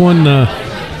reaction. This one,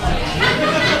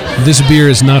 this beer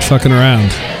is not fucking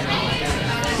around.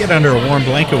 Get under a warm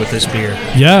blanket with this beer.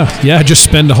 Yeah. Just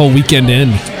spend a whole weekend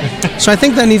in. So I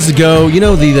think that needs to go. You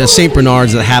know the St.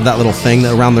 Bernards that have that little thing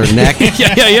around their neck.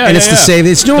 Yeah. And it's to save.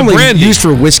 It's normally brandy. used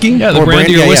for whiskey. Yeah, the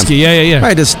brandy or whiskey. Yeah.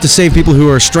 Right, to save people who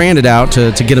are stranded out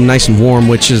to get them nice and warm,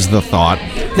 which is the thought. I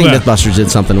think Well, Mythbusters did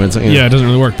something with it. Yeah, it doesn't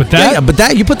really work. But that, Yeah, but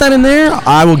that you put that in there,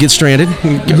 I will get stranded.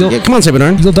 You'll- Yeah, come on, St.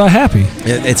 Bernard. you'll die happy.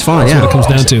 It's fine. That's yeah, what it comes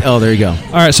down to. Oh, there you go.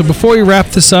 All right, so before we wrap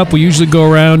this up, we usually go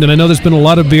around, and I know there's been a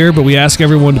lot of beer, but we ask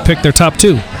everyone to pick their top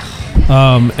two.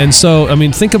 And so, I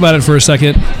mean, think about it for a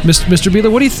second. Mr. Beeler,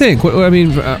 what do you think? I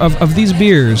mean, of these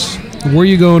beers, where are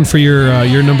you going for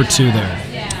your number two there?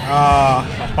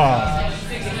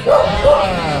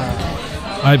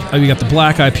 Uh, We got the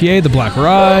black IPA, the black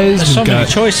Rise. There's so we've many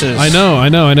got- choices. I know.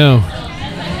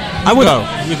 I would.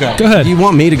 You go. Go ahead. You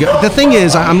want me to go? The thing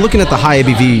is, I'm looking at the high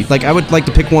ABV. Like, I would like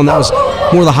to pick one that was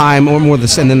more the high, more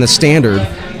the, and then the standard.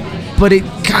 But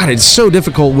it's so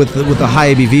difficult with the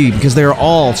high ABV because they're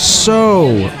all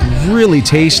so really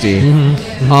tasty.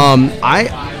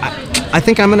 I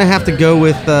think I'm gonna have to go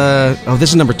with.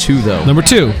 This is number 2 though. Number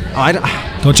 2.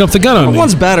 Don't jump the gun on me. Number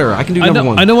 1's better. I can do number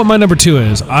 1. I know what my number 2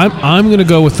 is. I'm gonna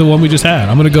go with the one we just had.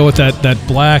 I'm gonna go with that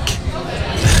black,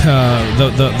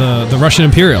 the Russian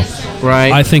Imperial.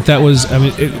 Right. I think that was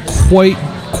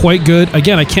quite good.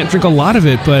 Again, I can't drink a lot of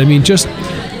it, but I mean,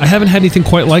 I haven't had anything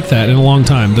quite like that in a long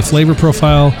time. The flavor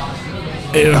profile,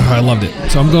 I loved it.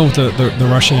 So I'm going with the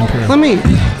Russian Imperial.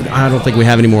 I don't think we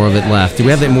have any more of it left. Do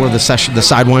we have any more of the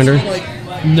Sidewinder?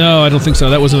 No, I don't think so.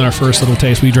 That wasn't our first little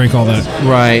taste. We drank all that.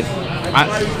 Right.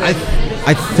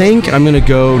 I think I'm going to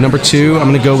go number 2. I'm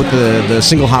going to go with the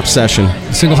single hop session.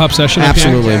 Single hop session?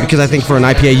 Absolutely, because I think for an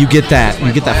IPA you get that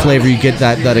flavor, you get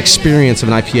that experience of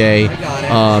an IPA,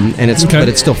 and but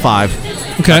it's still 5%.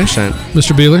 Okay.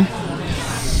 Mr. Beeler?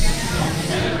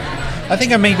 I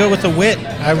think I may go with the wit.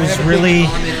 I was really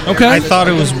I thought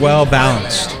it was well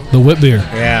balanced. The wit beer.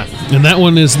 Yeah. And that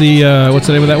one is the what's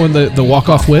the name of that one? The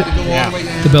walk-off wit. Yeah.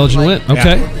 The Belgian wit.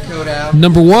 Okay. Yeah.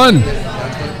 Number 1.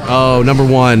 Oh, number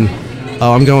 1.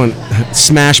 Oh, I'm going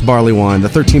Smash Barley Wine, the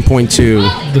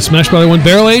 13.2. The Smash Barley one,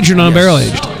 barrel aged or non-barrel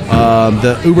aged?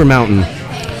 The Uber Mountain.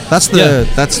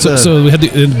 So we had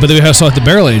but then we also had the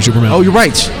barrel aged Uber Mountain. Oh, you're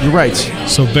right.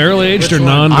 So barrel aged or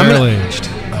non-barrel aged?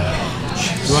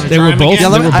 They were both. Yeah,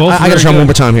 I got to try one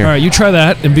more time here. All right, you try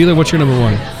that. And Beeler, what's your number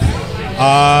 1?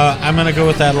 I'm gonna go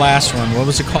with that last one. What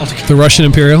was it called? The Russian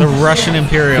Imperial. The Russian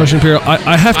Imperial. Russian Imperial.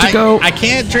 I have to go. I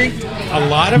can't drink a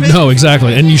lot of it. No,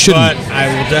 exactly, and you shouldn't. But I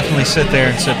will definitely sit there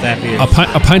and sip that beer. A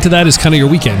pint of that is kind of your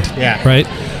weekend. Yeah. Right.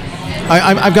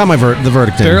 I've got the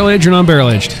verdict in. Barrel aged or non-barrel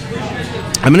aged?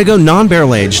 I'm going to go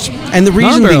non-barrel aged, and the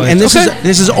reason being, and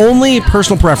this is only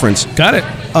personal preference. Got it.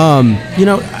 I'm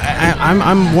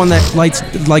one that likes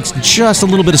just a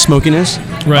little bit of smokiness.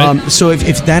 Right. So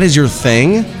if that is your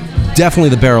thing, definitely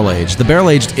the barrel aged. The barrel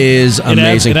aged is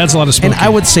amazing. It adds a lot of smoke. And I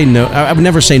would say no. I would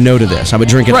never say no to this. I would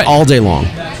drink it all day long.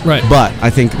 Right. But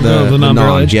I think the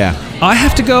non-barrel aged. Yeah. I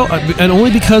have to go, and only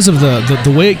because of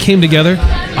the way it came together.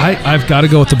 I've got to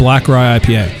go with the Black Rye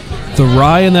IPA. The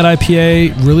rye in that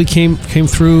IPA really came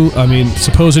through. I mean,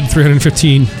 supposed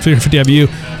 350 IBU.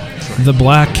 The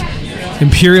Black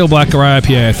Imperial Black Rye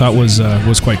IPA I thought was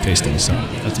quite tasty. So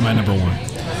that's my number 1.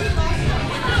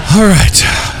 All right.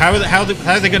 How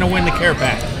are they going to win the care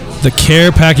pack? The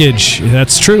care package.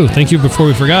 That's true. Thank you. Before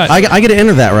we forgot, I get to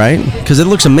enter that, right? Because it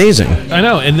looks amazing. I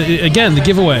know. And again, the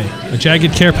giveaway: a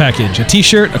Jagged care package, a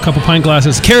T-shirt, a couple pint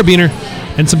glasses, a carabiner,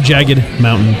 and some Jagged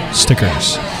Mountain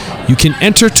stickers. You can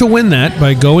enter to win that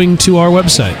by going to our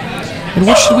website. And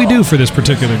what should we do for this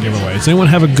particular giveaway? Does anyone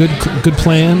have a good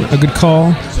plan, a good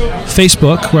call?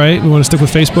 Facebook, right? We want to stick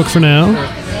with Facebook for now,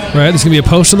 right? There's going to be a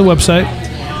post on the website.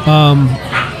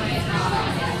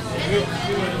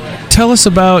 Tell us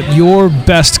about your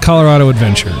best Colorado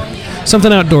adventure.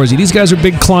 Something outdoorsy. These guys are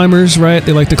big climbers, right?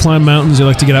 They like to climb mountains. They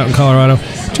like to get out in Colorado.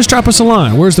 Just drop us a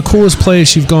line. Where's the coolest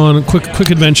place you've gone? A quick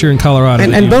adventure in Colorado.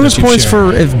 And bonus points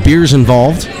for if beer's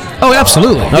involved. Oh,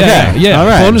 absolutely. Okay. Yeah. All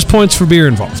right. Bonus points for beer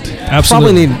involved.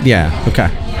 Absolutely. Probably need. Okay.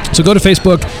 So go to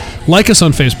Facebook, like us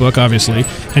on Facebook, obviously,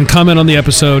 and comment on the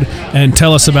episode and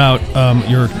tell us about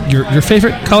your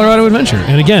favorite Colorado adventure.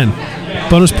 And again,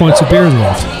 bonus points with beer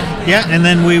involved. Yeah, and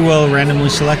then we will randomly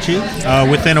select you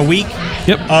within a week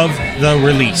of the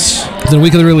release. The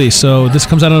week of the release. So this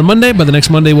comes out on a Monday, but the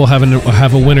next Monday we'll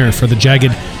have a winner for the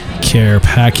Jagged Care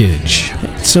package.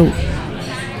 So,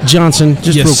 Johnson,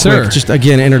 just real quick, just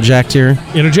again interject here.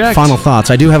 Interject. Final thoughts.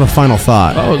 I do have a final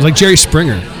thought. Oh, like Jerry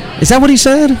Springer. Is that what he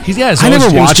said? I never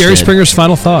watched Jerry Springer's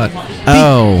final thought.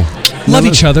 Love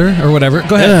each other or whatever.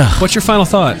 Go ahead. Ugh. What's your final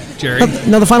thought, Jerry?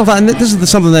 No, the final thought, and this is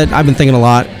something that I've been thinking a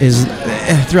lot is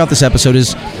throughout this episode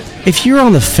is if you're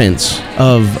on the fence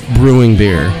of brewing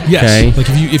beer, yes. Okay, like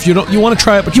if you want to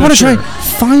try it, but you want to try,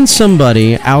 find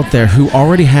somebody out there who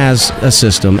already has a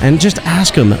system and just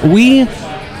ask them. We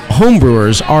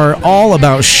homebrewers are all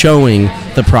about showing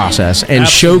the process and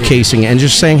showcasing it and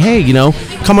just saying, hey,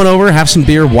 come on over, have some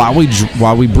beer while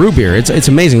we brew beer. It's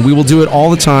amazing. We will do it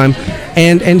all the time.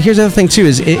 And here's the other thing too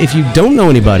is if you don't know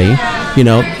anybody,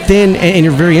 then and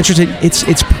you're very interested,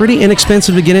 it's pretty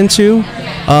inexpensive to get into.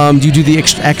 You do the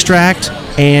extract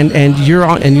and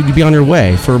you'd be on your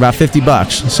way for about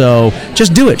 $50. So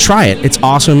just do it, try it. It's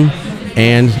awesome.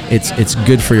 And it's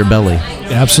good for your belly.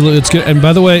 Absolutely, it's good. And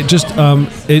by the way, just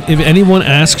if anyone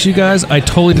asks you guys, I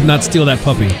totally did not steal that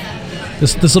puppy.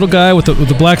 This little guy with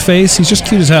the black face, he's just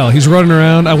cute as hell. He's running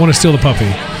around. I want to steal the puppy.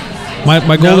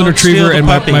 My golden retriever steal and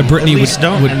the puppy. my Brittany At least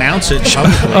don't announce it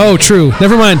publicly. Oh, true.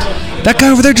 Never mind. That guy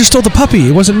over there just stole the puppy.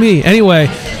 It wasn't me. Anyway,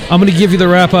 I'm going to give you the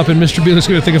wrap up, and Mr. Beeler's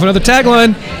going to think of another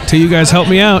tagline till you guys help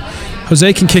me out.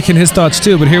 Jose can kick in his thoughts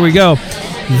too, but here we go.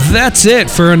 That's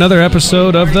it for another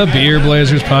episode of the Beer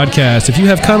Blazers podcast. If you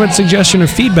have comments, suggestion, or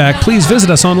feedback, please visit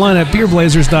us online at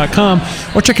beerblazers.com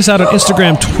or check us out on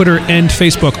Instagram, Twitter, and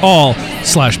Facebook, all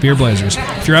 /Beer Blazers.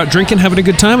 If you're out drinking, having a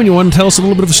good time, and you want to tell us a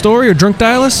little bit of a story or drunk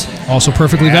dial us, also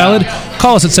perfectly valid,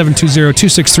 call us at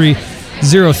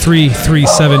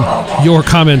 720-263-0337. Your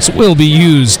comments will be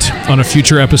used on a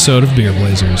future episode of Beer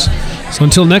Blazers. So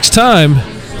until next time,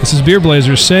 this is Beer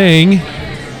Blazers saying...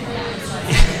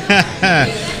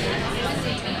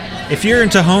 If you're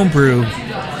into homebrew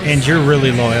and you're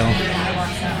really loyal,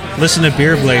 listen to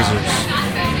Beer Blazers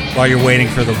while you're waiting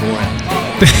for the boy.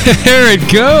 There it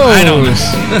goes. I don't know.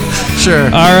 Sure.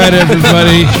 All right,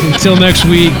 everybody. Until next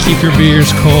week, keep your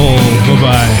beers cold.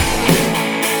 Bye-bye.